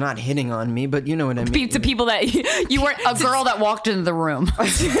mean? I'm not hitting on me, but you know what I mean. To people that you weren't A girl that walked into the room.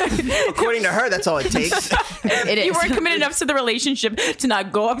 According to her, that's all it takes. It is. you weren't committed enough to the relationship to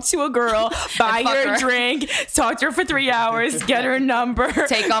not go up to a girl, buy And fuck her her. a drink, talk to her for 3 hours, get her number.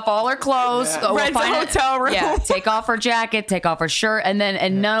 Take off all her clothes. go Rent a find hotel room. Yeah, take off her jacket, take off her shirt, and then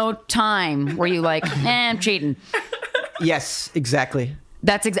in no time were you like, I'm cheating. Yes, exactly.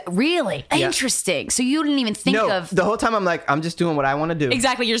 That's really Yeah. interesting. So you didn't even think No, of. the whole time I'm like, I'm just doing what I want to do.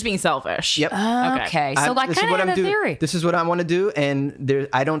 Exactly, you're just being selfish. Yep. Okay, so I this is kind of what had I'm a doing. theory. This is what I want to do, and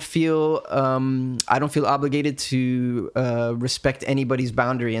I don't feel obligated to respect anybody's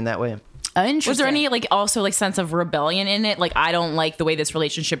boundary in that way. Interesting. Was there any also sense of rebellion in it? Like, I don't like the way this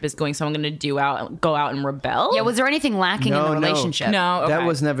relationship is going, so I'm going to go out and rebel. Yeah, was there anything lacking in No, the no. relationship? No, okay. That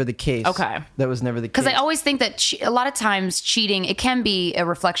was never the case. Okay. That was never the case. Because I always think that a lot of times cheating, it can be a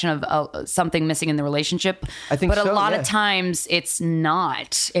reflection of something missing in the relationship. I think but a so, lot yeah. of times it's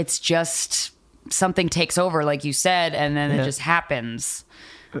not. It's just something takes over, like you said, and then it just happens.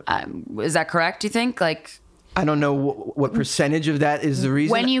 Is that correct, do you think? Like, I don't know what percentage of that is the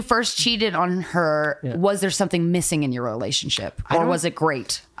reason. When you first cheated on her, was there something missing in your relationship, or was it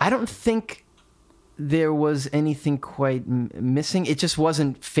great? I don't think there was anything quite missing. It just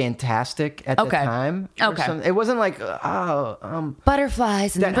wasn't fantastic at the time. Okay. It wasn't like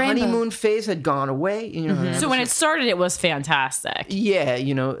Butterflies and that rainbow. honeymoon phase had gone away. You know. So when it started, it was fantastic. Yeah,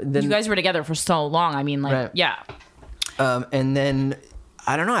 you know. Then You guys were together for so long. I mean, like, Right. yeah. And then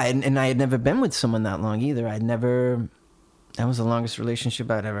I don't know. I had never been with someone that long either. That was the longest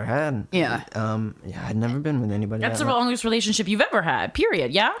relationship I'd ever had. Yeah. I'd never been with anybody. That's that the long. longest relationship you've ever had,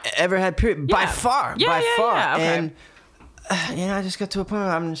 period. Yeah? Ever had, period. By Yeah. far. Yeah, by yeah, far. yeah, okay. And I just got to a point where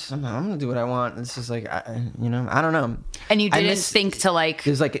I'm gonna do what I want. It's just like I don't know. And you I didn't miss- think to like,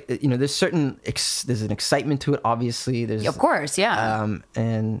 There's like there's certain there's an excitement to it. Obviously, there's of course, yeah.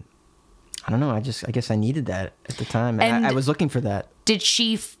 and I don't know. I guess I needed that at the time, and And- I was looking for that. Did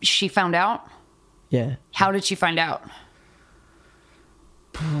she found out? Yeah. How did she find out?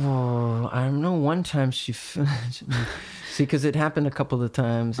 Oh, I know one time she see, because it happened a couple of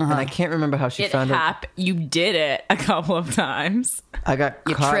times, and I can't remember how she found out. You did it a couple of times. I got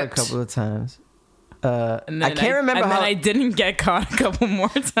caught tripped. a couple of times. And I then can't remember and how then I didn't get caught a couple more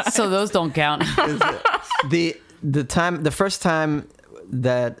times. So those don't count. the first time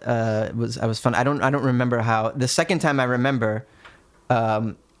that I was fun. I don't remember how. The second time I remember,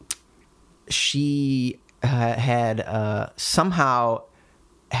 she had somehow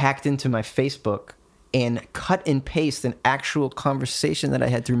hacked into my Facebook and cut and paste an actual conversation that I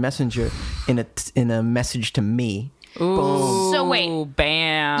had through Messenger in a message to me. Ooh, So wait.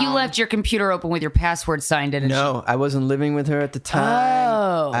 Bam. You left your computer open with your password signed in. No, I wasn't living with her at the time.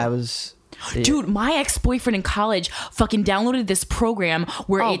 Oh. I was. Dude, my ex-boyfriend in college fucking downloaded this program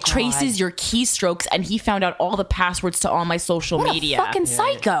where Oh, it traces God. your keystrokes, and he found out all the passwords to all my social What media. a fucking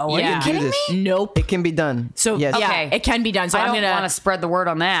psycho. Are Yeah. you kidding Do me? this. Nope. It can be done. So yes. yeah, Okay. it can be done. So I I'm don't gonna want to spread the word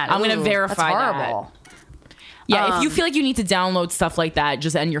on that. I'm gonna Ooh, verify that's that. horrible. Yeah, if you feel like you need to download stuff like that,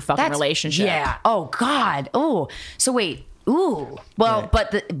 just end your fucking That's relationship. Yeah. Oh God. Oh. So wait. Ooh. Well,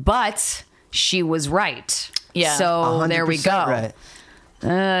 Yeah. but she was right. Yeah. So there we 100% go. Right.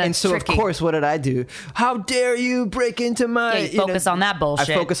 And so, tricky. of course, what did I do? How dare you break into my... Yeah, you focus on that bullshit.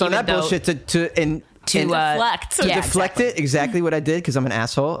 I focus on even that though- bullshit to deflect. to yeah, deflect exactly. it exactly what I did because I'm an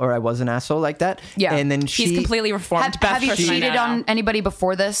asshole or I was an asshole like that. Yeah. And then He's completely reformed. Best Have you person I cheated know. on anybody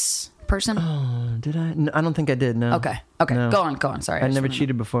before this person? Did I? No, I don't think I did. No. Okay. Okay. No. Go on. Sorry. I just never wanna know.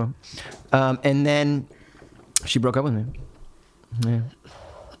 cheated before. And then she broke up with me. Yeah.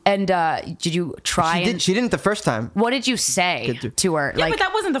 And did you try? She didn't the first time. What did you say Get through. to her? Yeah, but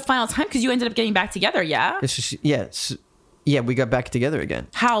that wasn't the final time because you ended up getting back together. Yeah. Yeah, we got back together again.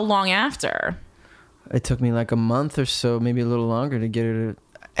 How long after? It took me like a month or so, maybe a little longer to get her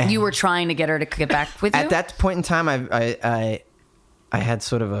to. you were trying to get her to get back with you. At that point in time, I had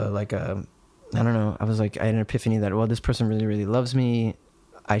sort of I don't know. I was like, I had an epiphany that, well, this person really, really loves me.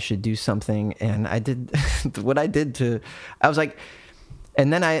 I should do something. And I did what I did I was like,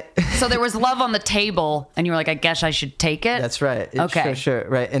 and then So there was love on the table, and you were like, I guess I should take it. that's right. Okay. Sure.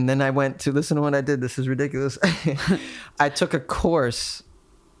 Right. And then I went to listen to what I did. This is ridiculous. I took a course.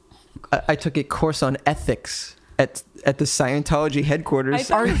 I took a course on ethics at the Scientology headquarters.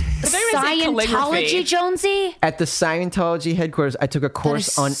 Scientology, Jonesy? At the Scientology headquarters, I took a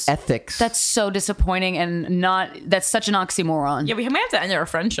course on ethics. That's so disappointing and that's such an oxymoron. Yeah, we might have to end our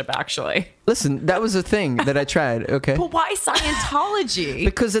friendship actually. Listen, that was a thing that I tried, okay? But why Scientology?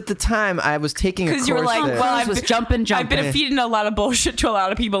 Because at the time, I was taking a course Because you were like, there. well, Cruise was jumping. I've been feeding a lot of bullshit to a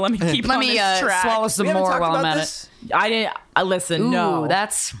lot of people. Let me keep Let on me this track. swallow some We haven't more talked while I'm about at this? I didn't. Listen, it. Ooh, no.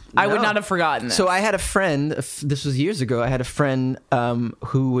 that's I would No. not have forgotten this. So I had a friend, this was years ago, I had a friend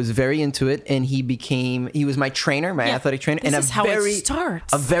who was very into it, and he was my trainer, my athletic trainer, this and is how it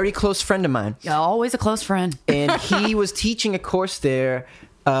starts. a very close friend of mine. always a close friend. And he was teaching a course there,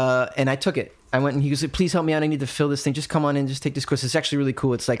 and I took it. I went and he was like, please help me out. I need to fill this thing. Just come on in, just take this course. It's actually really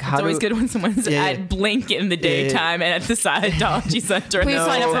cool. It's like, It's always good when someone's Yeah, at yeah. Blink in the daytime and at the Scientology Center. Please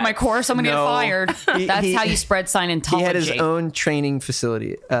sign up for my course. I'm going to No. get fired. That's how you spread Scientology. He had his own training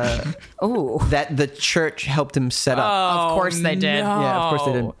facility Ooh. that the church helped him set up. Of course they did. No. Yeah, of course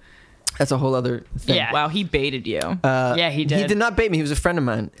they did. That's a whole other thing. Yeah. Wow, he baited you. Yeah, he did. He did not bait me. He was a friend of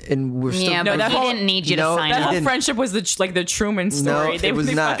mine, and we're still. Yeah, No, but that he whole- didn't need you No, to sign that he up. whole didn't. friendship was the Truman story. it was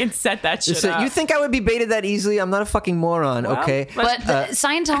they not. fucking set that shit Listen, up. you think I would be baited that easily? I'm not a fucking moron, Well, okay? But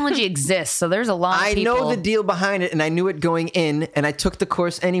Scientology exists, so there's a lot of I people. know the deal behind it, and I knew it going in, and I took the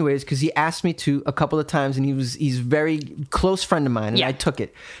course anyways because he asked me to a couple of times, and he's a very close friend of mine, and Yeah. I took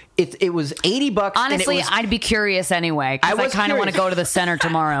it. It was $80. Honestly, and it was, I'd be curious anyway, because I was kind of want to curious. go to the center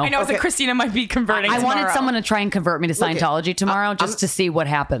tomorrow. I know it's Okay. like Christina might be converting I tomorrow. wanted someone to try and convert me to Scientology tomorrow just to see what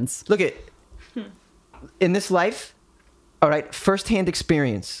happens. Look at in this life. All right, firsthand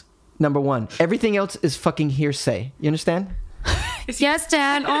experience. Number one. Everything else is fucking hearsay. You understand? Yes,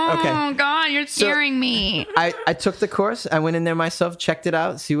 Dad. Oh, Okay. God, you're scaring me. I took the course. I went in there myself, checked it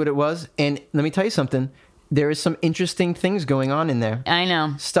out, see what it was. And let me tell you something. There is some interesting things going on in there. I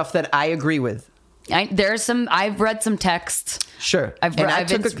know. Stuff that I agree with. I've read some texts. Sure.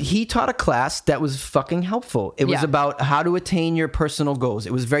 He taught a class that was fucking helpful. It was about how to attain your personal goals.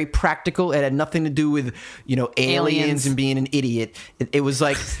 It was very practical. It had nothing to do with, aliens and being an idiot. It was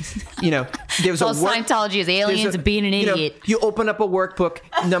like, there was Scientology is aliens and being an idiot. You open up a workbook.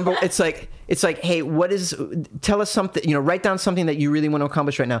 It's like, hey, tell us something, write down something that you really want to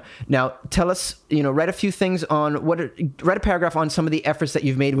accomplish right now. Now, tell us, write a few things on write a paragraph on some of the efforts that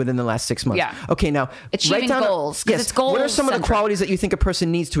you've made within the last 6 months. Yeah. Okay, now, achieving write down goals. Yes. It's goals. What are some of the centric. qualities that you think a person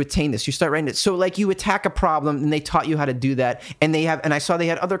needs to attain this? You start writing it. So, like, you attack a problem, and they taught you how to do that. And I saw they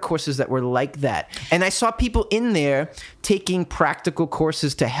had other courses that were like that. And I saw people in there taking practical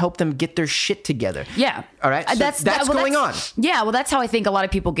courses to help them get their shit together. Yeah. All right. So that's going on. Yeah. Well, that's how I think a lot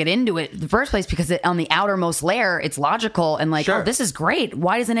of people get into it in the first place, because on the outermost layer, it's logical and like, Sure. oh, this is great.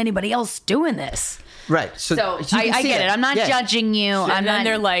 Why isn't anybody else doing this? Right. So I get it. I'm not judging you. And then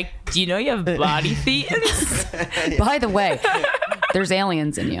they're like, do you know you have body themes? By the way, there's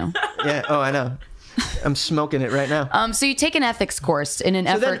aliens in you. Yeah. Oh, I know. I'm smoking it right now. So you take an ethics course in an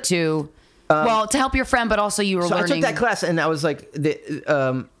effort to help your friend, but also you were learning. I took that class, and I was like,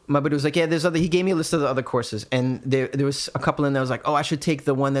 my buddy was like, yeah, there's other. He gave me a list of the other courses, and there was a couple in there. I was like, oh, I should take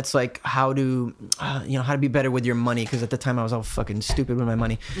the one that's like how to be better with your money, because at the time I was all fucking stupid with my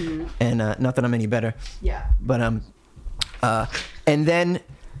money, and not that I'm any better. Yeah. But and then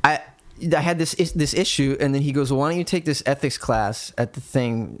I had this issue, and then he goes, well, why don't you take this ethics class at the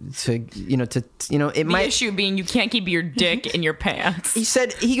thing the issue being you can't keep your dick in your pants.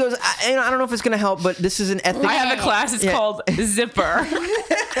 He goes, I don't know if it's gonna help, but this is an ethics. I have a class. It's called Zipper.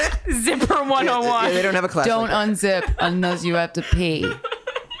 Zipper 101. Yeah, they don't have a class. Don't unzip unless you have to pee.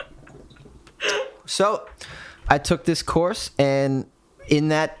 So, I took this course, and in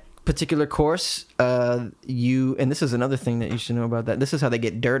that particular course, and this is another thing that you should know about that. This is how they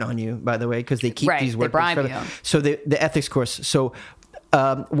get dirt on you, by the way, because they keep these work. They bribe you. So the ethics course. So,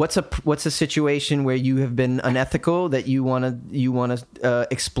 what's a situation where you have been unethical that you want to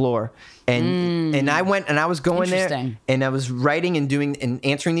explore? And I went, and I was going there, and I was writing and doing and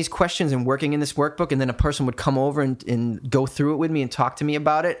answering these questions and working in this workbook, and then a person would come over and go through it with me and talk to me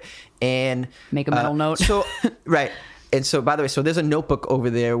about it and make a mental note. So right. And so, by the way, there's a notebook over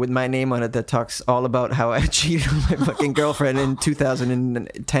there with my name on it that talks all about how I cheated on my fucking girlfriend in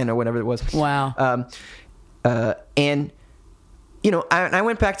 2010 or whatever it was. Wow. And I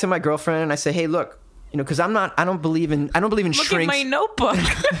went back to my girlfriend and I said, hey, look, because I don't believe in Look shrinks. Look at my notebook.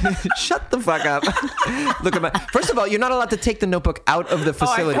 Shut the fuck up. Look at first of all, you're not allowed to take the notebook out of the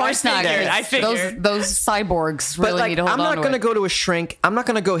facility. Of course not. I figured. Those cyborgs really need to hold on to it. I'm not going to go to a shrink. I'm not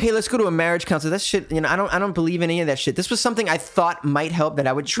going to go, hey, let's go to a marriage counselor. That shit, I don't believe in any of that shit. This was something I thought might help that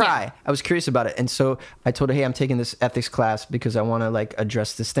I would try. Yeah. I was curious about it. And so I told her, hey, I'm taking this ethics class because I want to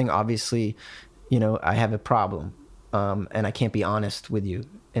address this thing. Obviously, I have a problem. And I can't be honest with you.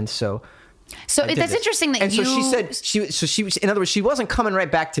 And so that's interesting that so she said she was, in other words, she wasn't coming right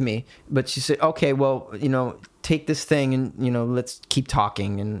back to me, but she said, okay, well, take this thing and let's keep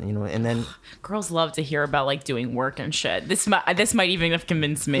talking and then girls love to hear about doing work and shit. This might even have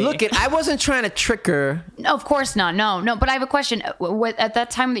convinced me. Look, I wasn't trying to trick her. No, of course not. No. But I have a question. At that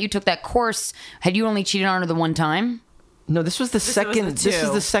time that you took that course, had you only cheated on her the one time? No, this was the second. This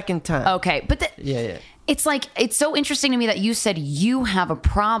is the second time. Okay, but yeah. It's so interesting to me that you said you have a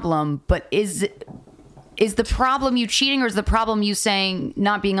problem, but is the problem you cheating, or is the problem you saying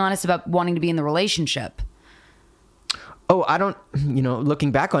not being honest about wanting to be in the relationship? Oh, I don't,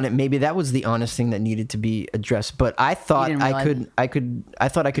 looking back on it, maybe that was the honest thing that needed to be addressed. But I thought I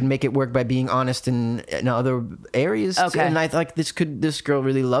could make it work by being honest in other areas. Okay. And I thought this girl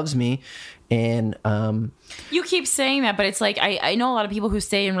really loves me. And you keep saying that, but it's like I know a lot of people who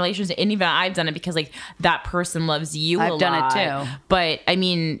stay in relationships, and even I've done it because that person loves you. I've done it too. But I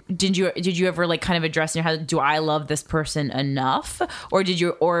mean, did you ever kind of address in your head, do I love this person enough, or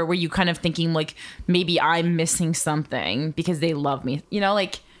were you kind of thinking maybe I'm missing something because they love me?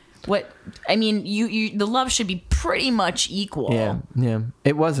 What I mean, you the love should be pretty much equal. Yeah.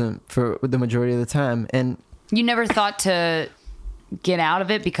 It wasn't for the majority of the time, and you never thought to get out of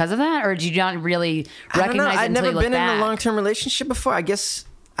it because of that, or did you not really recognize it until you look back? I'd never been in a long-term relationship before. I guess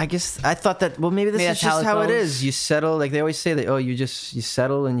I guess I thought that, well, maybe this Maybe is that's how just it how it goes. is. You settle, like they always say that, you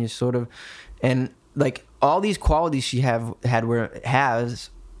settle and you sort of, and like all these qualities she has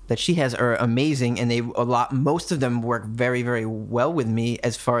are amazing, and most of them work very, very well with me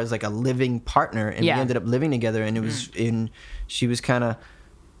as far as like a living partner, and we ended up living together, and it was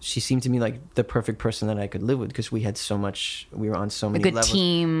she seemed to me like the perfect person that I could live with, because we were on so many good levels.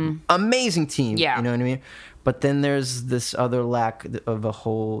 team. Amazing team. Yeah. You know what I mean? But then there's this other lack of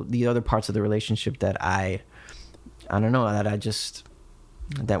the other parts of the relationship that I don't know,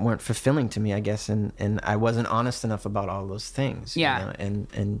 that weren't fulfilling to me, I guess. And I wasn't honest enough about all those things. Yeah. You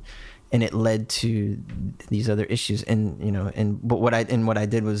know? And it led to these other issues. But what I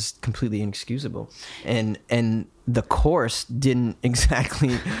did was completely inexcusable. And the course didn't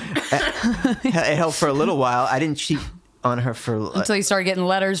exactly help for a little while. I didn't cheat on her for Until you started getting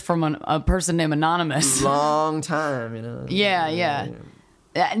letters from a person named Anonymous. long time, you know. Yeah.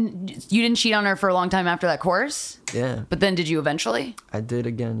 And you didn't cheat on her for a long time after that course? Yeah. But then did you eventually? I did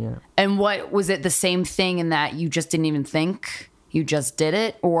again, yeah. And what was it, the same thing in that you just didn't even think? You just did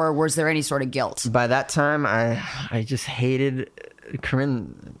it? Or was there any sort of guilt? By that time, I just hated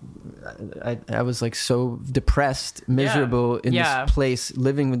Corinne. I was like so depressed, miserable in this place,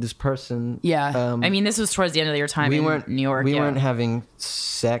 living with this person. Yeah. I mean, this was towards the end of your time in New York. We weren't having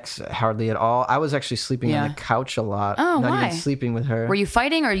sex hardly at all. I was actually sleeping on the couch a lot. Oh, not why? even sleeping with her. Were you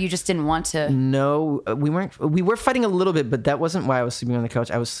fighting, or you just didn't want to? No, we weren't. We were fighting a little bit, but that wasn't why I was sleeping on the couch.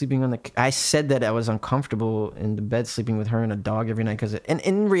 I was sleeping on I said that I was uncomfortable in the bed sleeping with her and a dog every night, and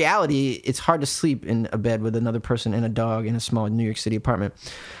in reality, it's hard to sleep in a bed with another person and a dog in a small New York City apartment.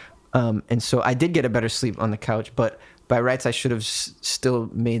 And so I did get a better sleep on the couch, but by rights, I should have still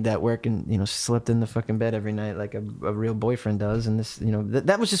made that work and, slept in the fucking bed every night like a real boyfriend does. And this,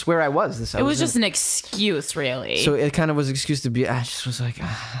 that was just where I was. It was just an excuse, really. So it kind of was an excuse to be, I just was like,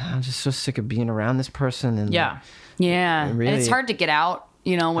 I'm just so sick of being around this person. And Yeah. Really, And it's hard to get out,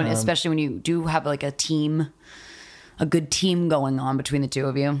 when especially when you do have like a good team going on between the two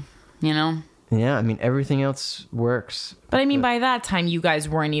of you, Yeah, I mean, everything else works. But I mean, by that time, you guys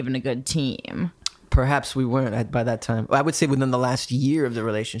weren't even a good team. Perhaps we weren't by that time. I would say within the last year of the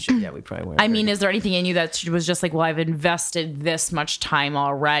relationship, yeah, we probably weren't. I mean, is there anything in you that was just like, well, I've invested this much time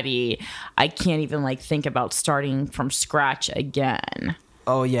already. I can't even like think about starting from scratch again.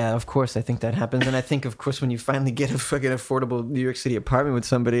 Oh, yeah, of course. I think that happens. And I think, of course, when you finally get a fucking affordable New York City apartment with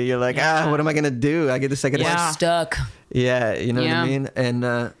somebody, you're like, what am I going to do? I get the second. We're stuck. Yeah, you know what I mean? And,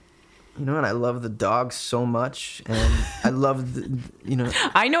 and I love the dog so much, and I love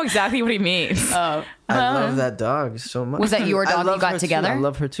I know exactly what he means. I love that dog so much. Was that your dog you got together? I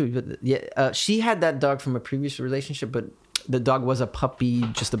love her too. But yeah, she had that dog from a previous relationship, but the dog was a puppy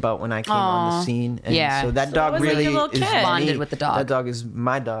just about when I came on the scene. And so that dog it was like really your little is kid. Bonded me. with the dog. That dog is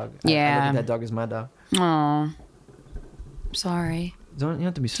my dog. I look at that dog as my dog. Oh, sorry. You don't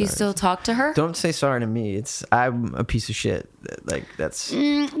have to be Do sorry. you still talk to her? Don't say sorry to me. I'm a piece of shit. Like that's. Well,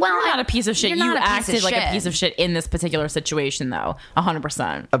 You're not a piece of shit. You're You not a piece acted of like shit. a piece of shit in this particular situation, though.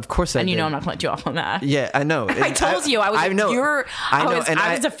 100%. Of course I And did. I'm not going to let you off on that. Yeah, I know. I told you. I was. I like, know.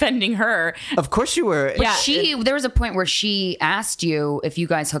 I was defending her. Of course you were. Yeah. there was a point where she asked you if you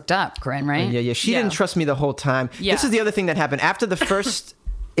guys hooked up, Corinne, right? Yeah. She didn't trust me the whole time. Yeah. This is the other thing that happened after the first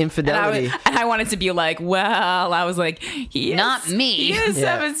infidelity. And I wanted to be like, well, I was like, Not me. He is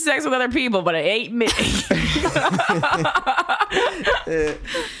Yeah. having sex with other people, but it ain't me.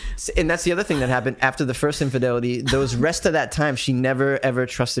 And that's the other thing that happened after the first infidelity. Those rest of that time, she never ever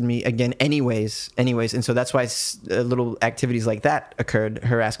trusted me again. Anyways, and so that's why little activities like that occurred.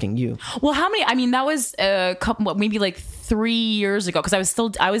 Her asking you. Well, how many? I mean, that was a couple, maybe like 3 years ago, because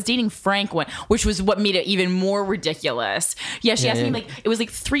I was dating Frank which was what made it even more ridiculous. Yeah, she asked me like it was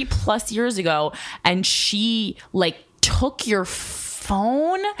like 3+ years ago, and she took your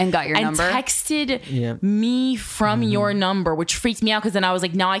phone And got your number? texted me from your number, which freaked me out, because then I was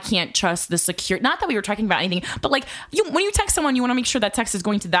like, now I can't trust the secure. Not that we were talking about anything, but like when you text someone, you want to make sure that text is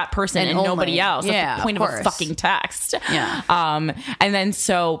going to that person and only. nobody else. That's Yeah, the point of of a course. fucking text. Yeah. And then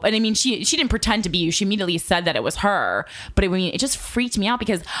and I mean, she didn't pretend to be you. She immediately said that it was her, but it just freaked me out,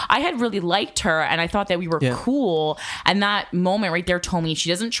 because I had really liked her and I thought that we were cool. And that moment right there told me she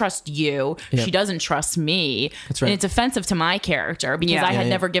doesn't trust you. Yeah. She doesn't trust me. That's right. And it's offensive to my character, because I had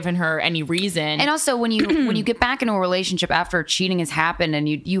never given her any reason. And also, when you get back into a relationship after cheating has happened, and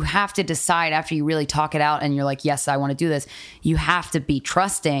you have to decide after you really talk it out, and you're like, yes, I want to do this. You have to be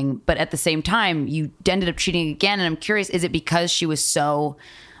trusting, but at the same time, you ended up cheating again. And I'm curious, is it because she was so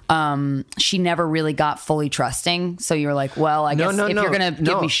she never really got fully trusting. So you're like, well, I guess if you're going to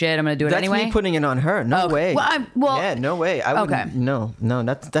give me shit, I'm going to do it anyway. That's me putting it on her. No way. Yeah, no way. I wouldn't. No,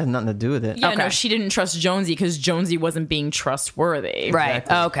 that has nothing to do with it. Yeah, no, she didn't trust Jonesy because Jonesy wasn't being trustworthy. Right.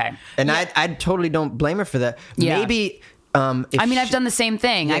 Exactly. Okay. And I totally don't blame her for that. Yeah. Maybe. I've done the same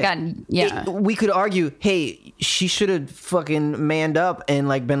thing. We could argue, hey, she should have fucking manned up and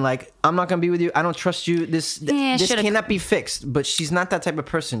like been like, I'm not gonna be with you. I don't trust you. This cannot be fixed. But she's not that type of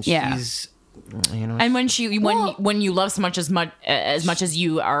person. She's, you know. And when you love so much as much as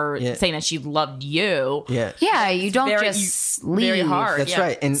you are saying that she loved you, you don't just leave. Very hard. That's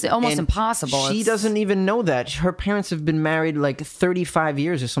right. And it's almost impossible. She doesn't even know that. Her parents have been married like 35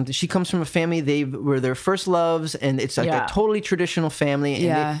 years or something. She comes from a family, they were their first loves, and it's like a totally traditional family.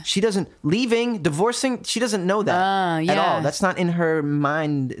 And she doesn't, divorcing, she doesn't know that at all. That's not in her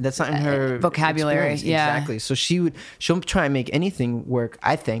mind. That's not in her vocabulary. Experience. Exactly. So she'll try and make anything work,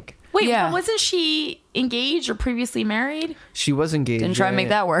 I think. Wait, but wasn't she engaged or previously married? She was engaged. Didn't try and make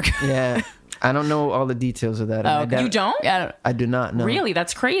that work. Yeah. I don't know all the details of that. You don't? I do not know. Really?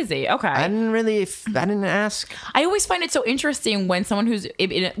 That's crazy. Okay. I didn't ask. I always find it so interesting when someone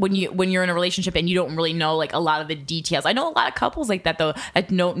when you're in a relationship and you don't really know like a lot of the details. I know a lot of couples like that though that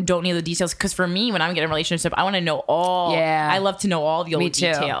don't know the details, because for me, when I'm getting a relationship, I want to know all. Yeah. I love to know all the old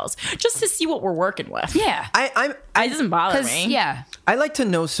details just to see what we're working with. Yeah. It doesn't bother me. Yeah. I like to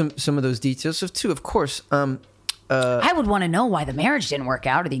know some of those details too, of course. I would want to know why the marriage didn't work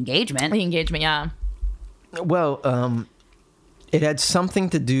out, or the engagement. The engagement, yeah. Well, it had something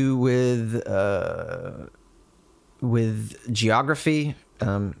to do with geography.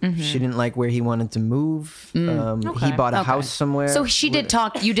 She didn't like where he wanted to move. He bought a house somewhere. So she did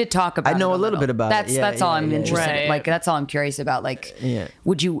talk. You did talk about. I know a little bit about it. That's all I'm interested in. Like that's all I'm curious about. Like,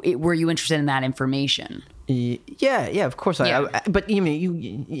 were you interested in that information? Yeah, of course. But when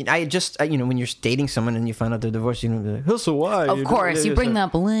you're dating someone and you find out they're divorced, so why? Of course, you bring that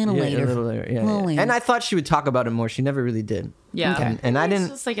up a little later. And I thought she would talk about it more. She never really did. Yeah. Okay. And I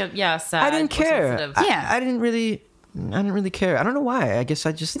didn't. It's just like sad. I didn't care. I didn't really care. I don't know why. I guess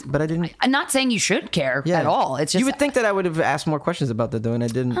but I didn't. I'm not saying you should care at all. It's just you would think that I would have asked more questions about that though, and I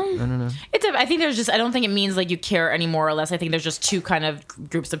didn't. I don't know. I think I don't think it means like you care any more or less. I think there's just two kind of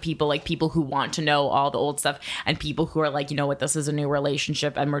groups of people, like people who want to know all the old stuff and people who are like, you know what, this is a new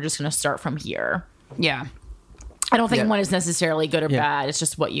relationship and we're just going to start from here. Yeah. I don't think one is necessarily good or bad. It's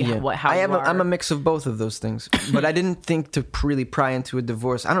just what you how you are. I'm a mix of both of those things, but I didn't think to really pry into a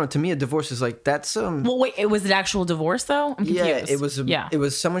divorce. I don't know. To me, a divorce is like that's. Well, wait. It was an actual divorce, though. I'm confused. Yeah, it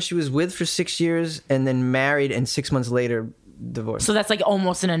was someone she was with for 6 years and then married, and 6 months later divorced. So that's like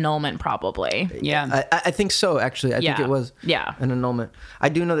almost an annulment, probably. Yeah, I think so. Actually, I think it was. An annulment. I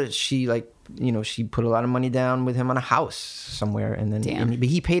do know that she she put a lot of money down with him on a house somewhere, and then but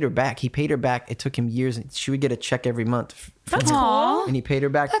he paid her back. It took him years. She would get a check every month. That's cool. And he paid her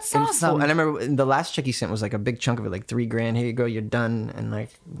back. That's awesome. And I remember the last check he sent was like a big chunk of it, like $3,000. Here you go, you're done. And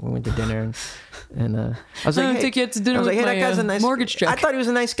like we went to dinner, and I was like, take you out to dinner. I was like, hey, that guy's a nice mortgage check. I thought he was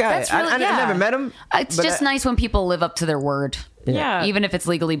a nice guy. That's really, I never met him. It's just nice when people live up to their word. Yeah. Even if it's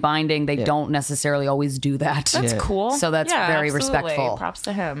legally binding, they don't necessarily always do that. That's cool. So that's very respectful. Props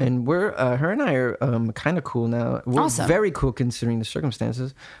to him. And we're her and I are kind of cool now. We're very cool considering the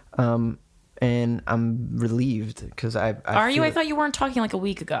circumstances. And I'm relieved because Are you? I thought you weren't talking like a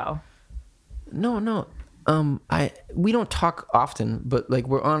week ago. No. We don't talk often, but like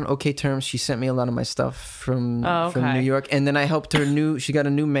we're on okay terms. She sent me a lot of my stuff from New York, and then I helped her she got a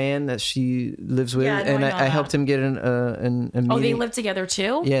new man that she lives with, and I helped him get a meeting. Oh, they live together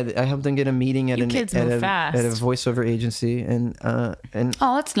too? Yeah, I helped them get a meeting at a voiceover agency, and oh,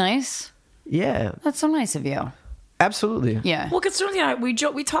 that's nice. Yeah, that's so nice of you. Absolutely. Yeah. Well, because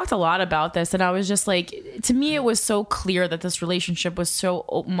we talked a lot about this, and I was just like, to me, it was so clear that this relationship was so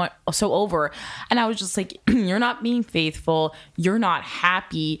over, and I was just like, you're not being faithful, you're not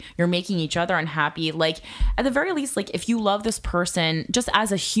happy, you're making each other unhappy. Like, at the very least, like, if you love this person, just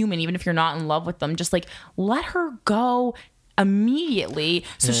as a human, even if you're not in love with them, just like let her go immediately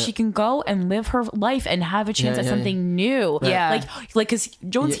so she can go and live her life and have a chance at something new. Like because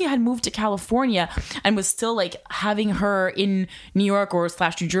Jonesy had moved to California and was still like having her in New York or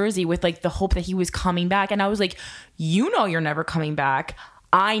 / New Jersey with like the hope that he was coming back, and I was like, you're never coming back.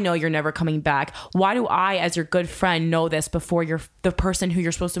 I know you're never coming back. Why do I, as your good friend, know this before you're the person who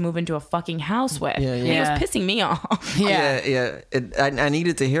you're supposed to move into a fucking house with? Yeah. And it was pissing me off. Yeah. I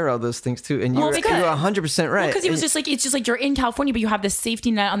needed to hear all those things too, and you were 100% right. Because it was just like, it's just like you're in California, but you have this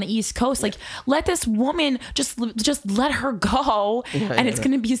safety net on the East Coast. Like, let this woman just let her go, and it's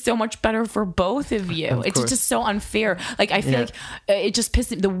going to be so much better for both of you. It's just so unfair. Like, I feel like it just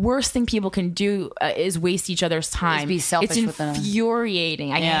pisses me. The worst thing people can do is waste each other's time. Be selfish. It's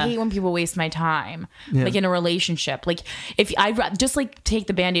infuriating. I hate when people waste my time, like in a relationship. Like, if I'd just like take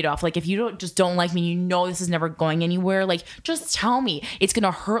the Band-Aid off. Like, if you don't like me, you know this is never going anywhere. Like, just tell me. It's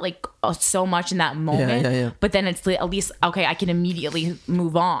gonna hurt like so much in that moment. But then it's at least okay. I can immediately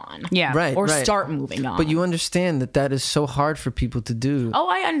move on. Or start moving on. But you understand that is so hard for people to do. Oh,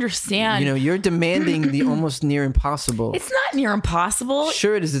 I understand. You know, you're demanding the almost near impossible. It's not near impossible.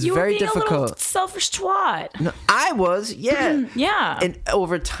 Sure, it is. It's very difficult. You were being a little selfish twat. No, I was. Yeah. Yeah. And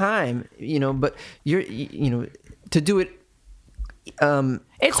over time, you know, but to do it.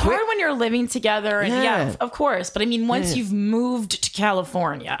 It's hard when you're living together, and of course. But I mean, once you've moved to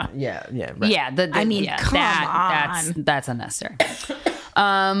California, right. That's unnecessary.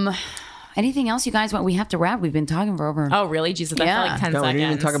 Anything else you guys want? We have to wrap. We've been talking for over. Oh, really? Jesus, I feel like 10 seconds. We didn't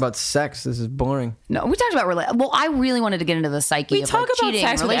even talk about sex. This is boring. No, we talked about well, I really wanted to get into the psyche. We talk about cheating,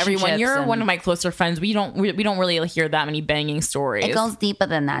 sex with everyone. You're one of my closer friends. We don't really hear that many banging stories. It goes deeper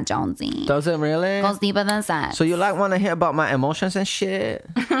than that, Jonesy. Does it really? It goes deeper than sex. So you want to hear about my emotions and shit?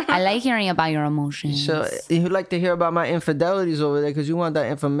 I like hearing about your emotions. So you like to hear about my infidelities over there because you want that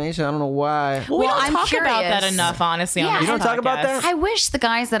information. I don't know why. Well, we don't talk about that enough, honestly. Yeah. On you don't talk about that? I wish the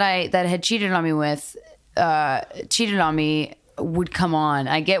guys that had cheated on me with would come on.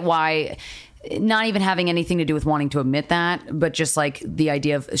 I get why, not even having anything to do with wanting to admit that, but just like the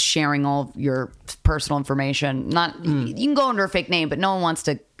idea of sharing all of your personal information. You can go under a fake name, but no one wants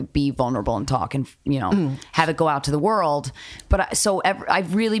to be vulnerable and talk and have it go out to the world. But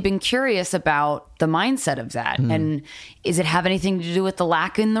I've really been curious about the mindset of that, and is it have anything to do with the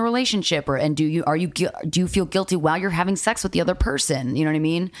lack in the relationship, do you feel guilty while you're having sex with the other person? You know what I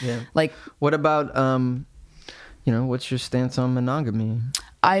mean? Yeah. Like, what about what's your stance on monogamy?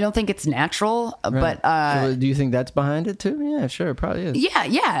 I don't think it's natural, but so do you think that's behind it too? Yeah, sure, it probably is.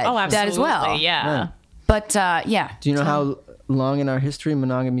 Yeah. Oh, absolutely. That as well. Yeah. But do you know how long in our history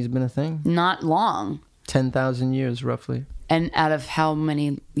monogamy has been a thing? Not long. 10,000 years, roughly. And out of how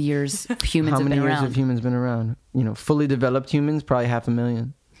many years humans have been around? How many years have humans been around? Fully developed humans, probably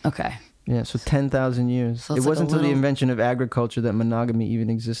 500,000. Okay. Yeah, so 10,000 years. So it wasn't until the invention of agriculture that monogamy even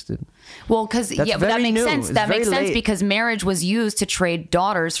existed. Well, because but that makes sense. That makes sense because marriage was used to trade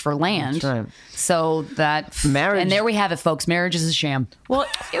daughters for land. That's right. So that marriage, and there we have it, folks. Marriage is a sham. Well,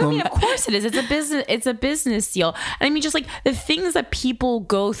 I mean, of course it is. It's a business. It's a business deal. And I mean, just like the things that people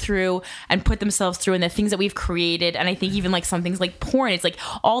go through and put themselves through, and the things that we've created, and I think even like some things like porn. It's like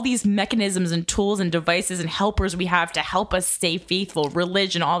all these mechanisms and tools and devices and helpers we have to help us stay faithful.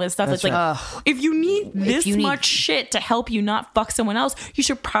 Religion, all this stuff. That's it's like if you need this much shit to help you not fuck someone else, you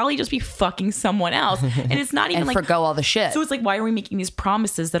should probably just be fucking someone else. And it's not even and like forgo all the shit. So it's like, why are we making these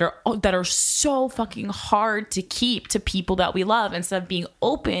promises that are so fucking hard to keep to people that we love, instead of being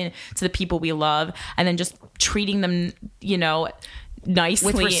open to the people we love and then just treating them,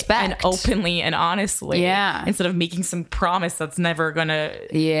 nicely with respect and openly and honestly, instead of making some promise that's never gonna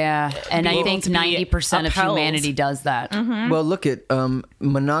and I think 90% of humanity does that. Well, look at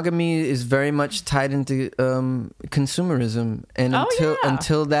monogamy is very much tied into consumerism, and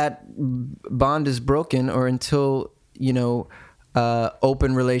until that bond is broken, or until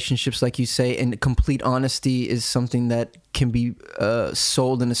open relationships, like you say, and complete honesty is something that can be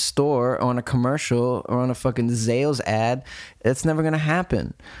sold in a store or on a commercial or on a fucking Zales ad, it's never going to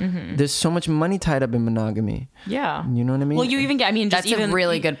happen. There's so much money tied up in monogamy. Yeah. You know what I mean? Well, you even get, that's a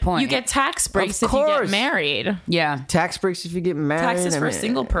really good point. You get tax breaks if you get married. Yeah. Tax breaks if you get married. Taxes for a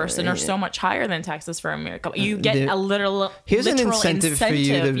single person are so much higher than taxes for a married couple. You get a literal an incentive for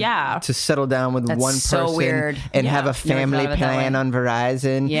you to settle down with one person and have a family plan on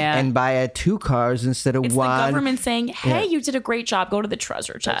Verizon and buy 2 cars instead of one. It's the government saying, hey, you did a great job. Go to the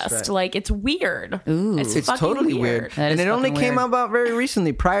treasure chest. Right. Like, it's weird. Ooh. It's totally weird. And it only came about very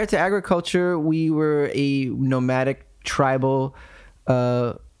recently. Prior to agriculture, we were a nomadic tribal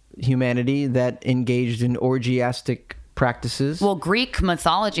humanity that engaged in orgiastic practices. Well, Greek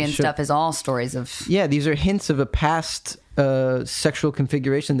mythology and stuff is all stories of... Yeah, these are hints of a past sexual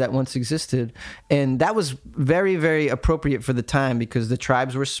configuration that once existed. And that was very, very appropriate for the time because the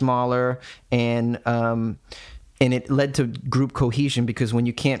tribes were smaller and and it led to group cohesion, because when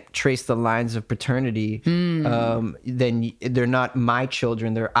you can't trace the lines of paternity, then they're not my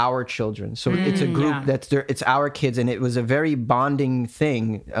children, they're our children. So it's a group it's our kids, and it was a very bonding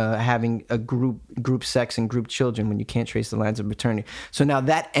thing, having a group sex and group children when you can't trace the lines of paternity. So now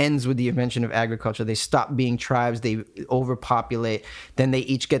that ends with the invention of agriculture. They stop being tribes, they overpopulate, then they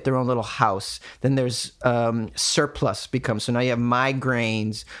each get their own little house. Then there's surplus becomes, so now you have my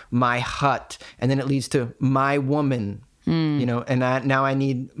grains, my hut, and then it leads to my woman. You know, and now I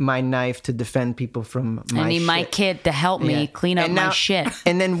need my knife to defend people from my I need shit. my kid to help me clean up my shit.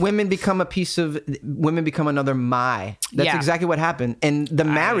 And then women become another my. That's exactly what happened. And the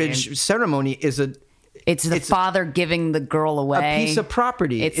marriage ceremony is it's the father giving the girl away. A piece of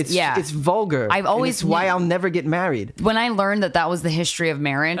property. It's vulgar. It's why I'll never get married. When I learned that was the history of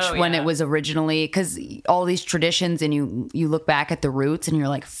marriage, when it was originally, because all these traditions, and you look back at the roots and you're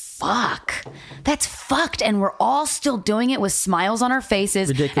like, fuck, that's fucked. And we're all still doing it with smiles on our faces.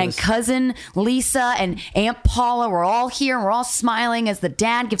 Ridiculous. And cousin Lisa and Aunt Paula, we're all here and we're all smiling as the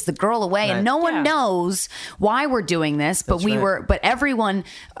dad gives the girl away. Right. And no one knows why we're doing this, but but everyone,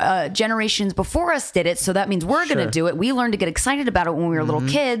 generations before us did it. So that means we're going to do it. We learned to get excited about it when we were little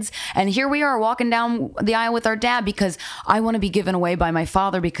kids. And here we are walking down the aisle with our dad because I want to be given away by my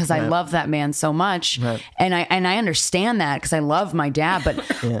father because I love that man so much. Right. And I understand that because I love my dad, but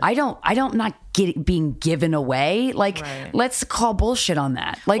I don't not being given away. Like, let's call bullshit on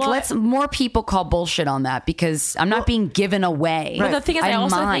that. Like, let's more people call bullshit on that, because I'm not being given away. But the thing is, I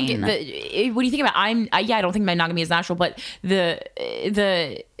also think that, what do you think about? I don't think monogamy is natural, but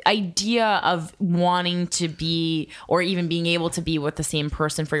the idea of wanting to be, or even being able to be with the same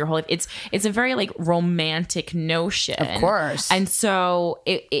person for your whole life, it's a very like romantic notion, of course. And so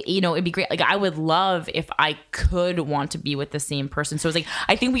it'd be great. Like, I would love if I could want to be with the same person. So it's like,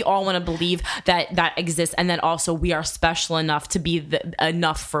 I think we all want to believe that exists, and then also we are special enough to be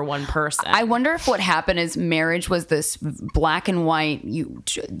enough for one person. I wonder if what happened is marriage was this black and white.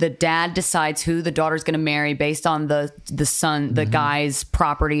 The dad decides who the daughter's going to marry based on the son, the guy's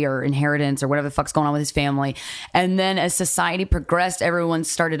property or inheritance or whatever the fuck's going on with his family. And then as society progressed, everyone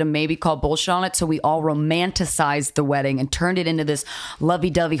started to maybe call bullshit on it. So we all romanticized the wedding and turned it into this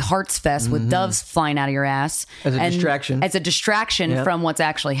lovey-dovey hearts fest with doves flying out of your ass. As a distraction. From what's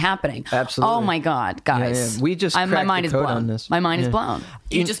actually happening. Absolutely. Oh my God, guys. We just cracked my mind the is code blown. on this. My mind is blown.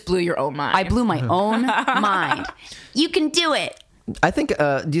 You just blew your own mind. I blew my own mind. You can do it. I think.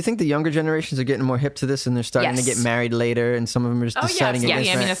 Do you think the younger generations are getting more hip to this, and they're starting to get married later, and some of them are just deciding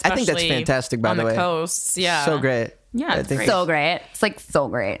against that? I think that's fantastic. By the way, on the coasts, so great. Yeah, it's so great. It's like so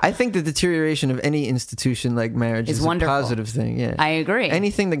great. I think the deterioration of any institution like marriage is wonderful. A positive thing. Yeah, I agree.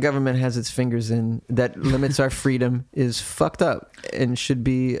 Anything the government has its fingers in that limits our freedom is fucked up and should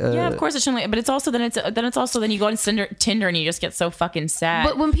be. Of course it shouldn't. But it's also then you go on Tinder and you just get so fucking sad.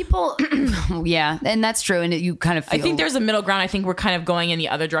 But when people, and that's true, and you kind of feel. I think there's a middle ground. I think we're kind of going in the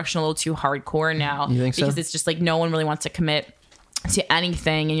other direction a little too hardcore now. You think so? Because it's just like no one really wants to commit to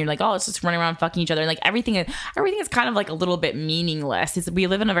anything, and you're like, oh, let's just run around fucking each other, and like everything is kind of like a little bit meaningless. We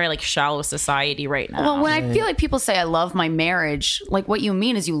live in a very like shallow society right now. Well, when I feel like people say I love my marriage, like what you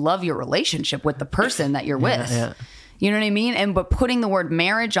mean is you love your relationship with the person that you're with. Yeah. You know what I mean? But putting the word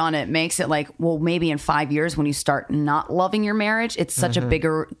marriage on it makes it like, well, maybe in 5 years when you start not loving your marriage, it's such a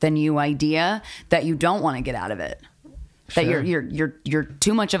bigger than you idea that you don't want to get out of it. That you're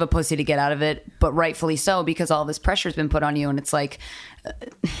too much of a pussy to get out of it, but rightfully so, because all this pressure's been put on you. And it's like,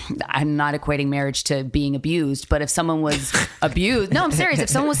 I'm not equating marriage to being abused, but if someone was abused, no, I'm serious. If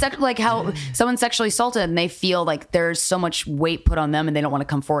someone was like how someone's sexually assaulted and they feel like there's so much weight put on them and they don't want to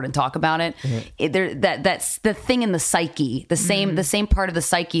come forward and talk about it, that's the thing in the psyche, the same part of the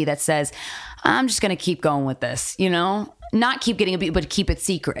psyche that says, I'm just going to keep going with this, you know? Not keep getting abused, but keep it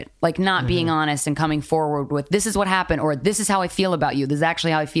secret. Like not being honest and coming forward with, this is what happened, or this is how I feel about you. This is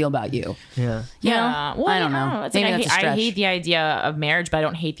actually how I feel about you. Yeah. You know? Well, I don't know. It's like I hate the idea of marriage, but I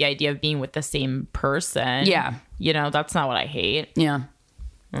don't hate the idea of being with the same person. Yeah. You know, that's not what I hate. Yeah.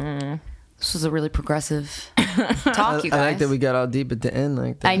 This was a really progressive talk, you guys. I like that we got all deep at the end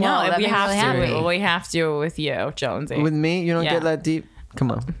like that. I know. Well, we have really to. We have to with you, Jonesy. With me? You don't get that deep?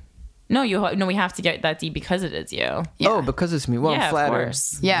 Come on. No, we have to get that deep because it is you. Yeah. Oh, because it's me. Well, I'm flattered. Of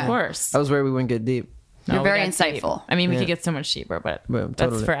course. Yeah, of course. I was worried we wouldn't get deep. You're very insightful. Deep. I mean, we could get so much deeper, but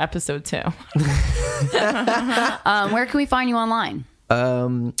that's for episode 2. Where can we find you online?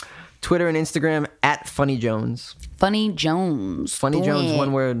 Twitter and Instagram @FunnyJones. Funny Jones. Funny Jones,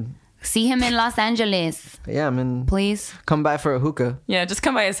 one word. See him in Los Angeles. Yeah, I mean, please come by for a hookah. Yeah, just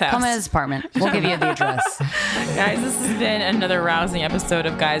come by his house. Come at his apartment. We'll give you the address. Guys, this has been another rousing episode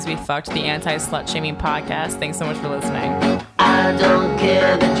of Guys We Fucked, the anti-slut shaming podcast. Thanks so much for listening. I don't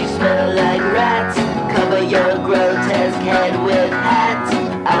care that you smell like rats. Cover your grotesque head with hats.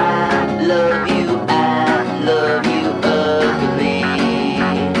 I love you ugly.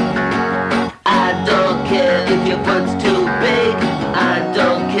 I don't care if your butt's too big. I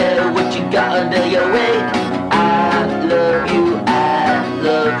don't care what you got under your wig. I love you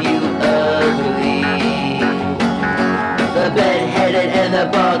ugly. The bed-headed and the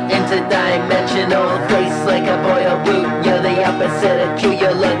bald interdimensional face like a boiled root. You're the opposite of cute.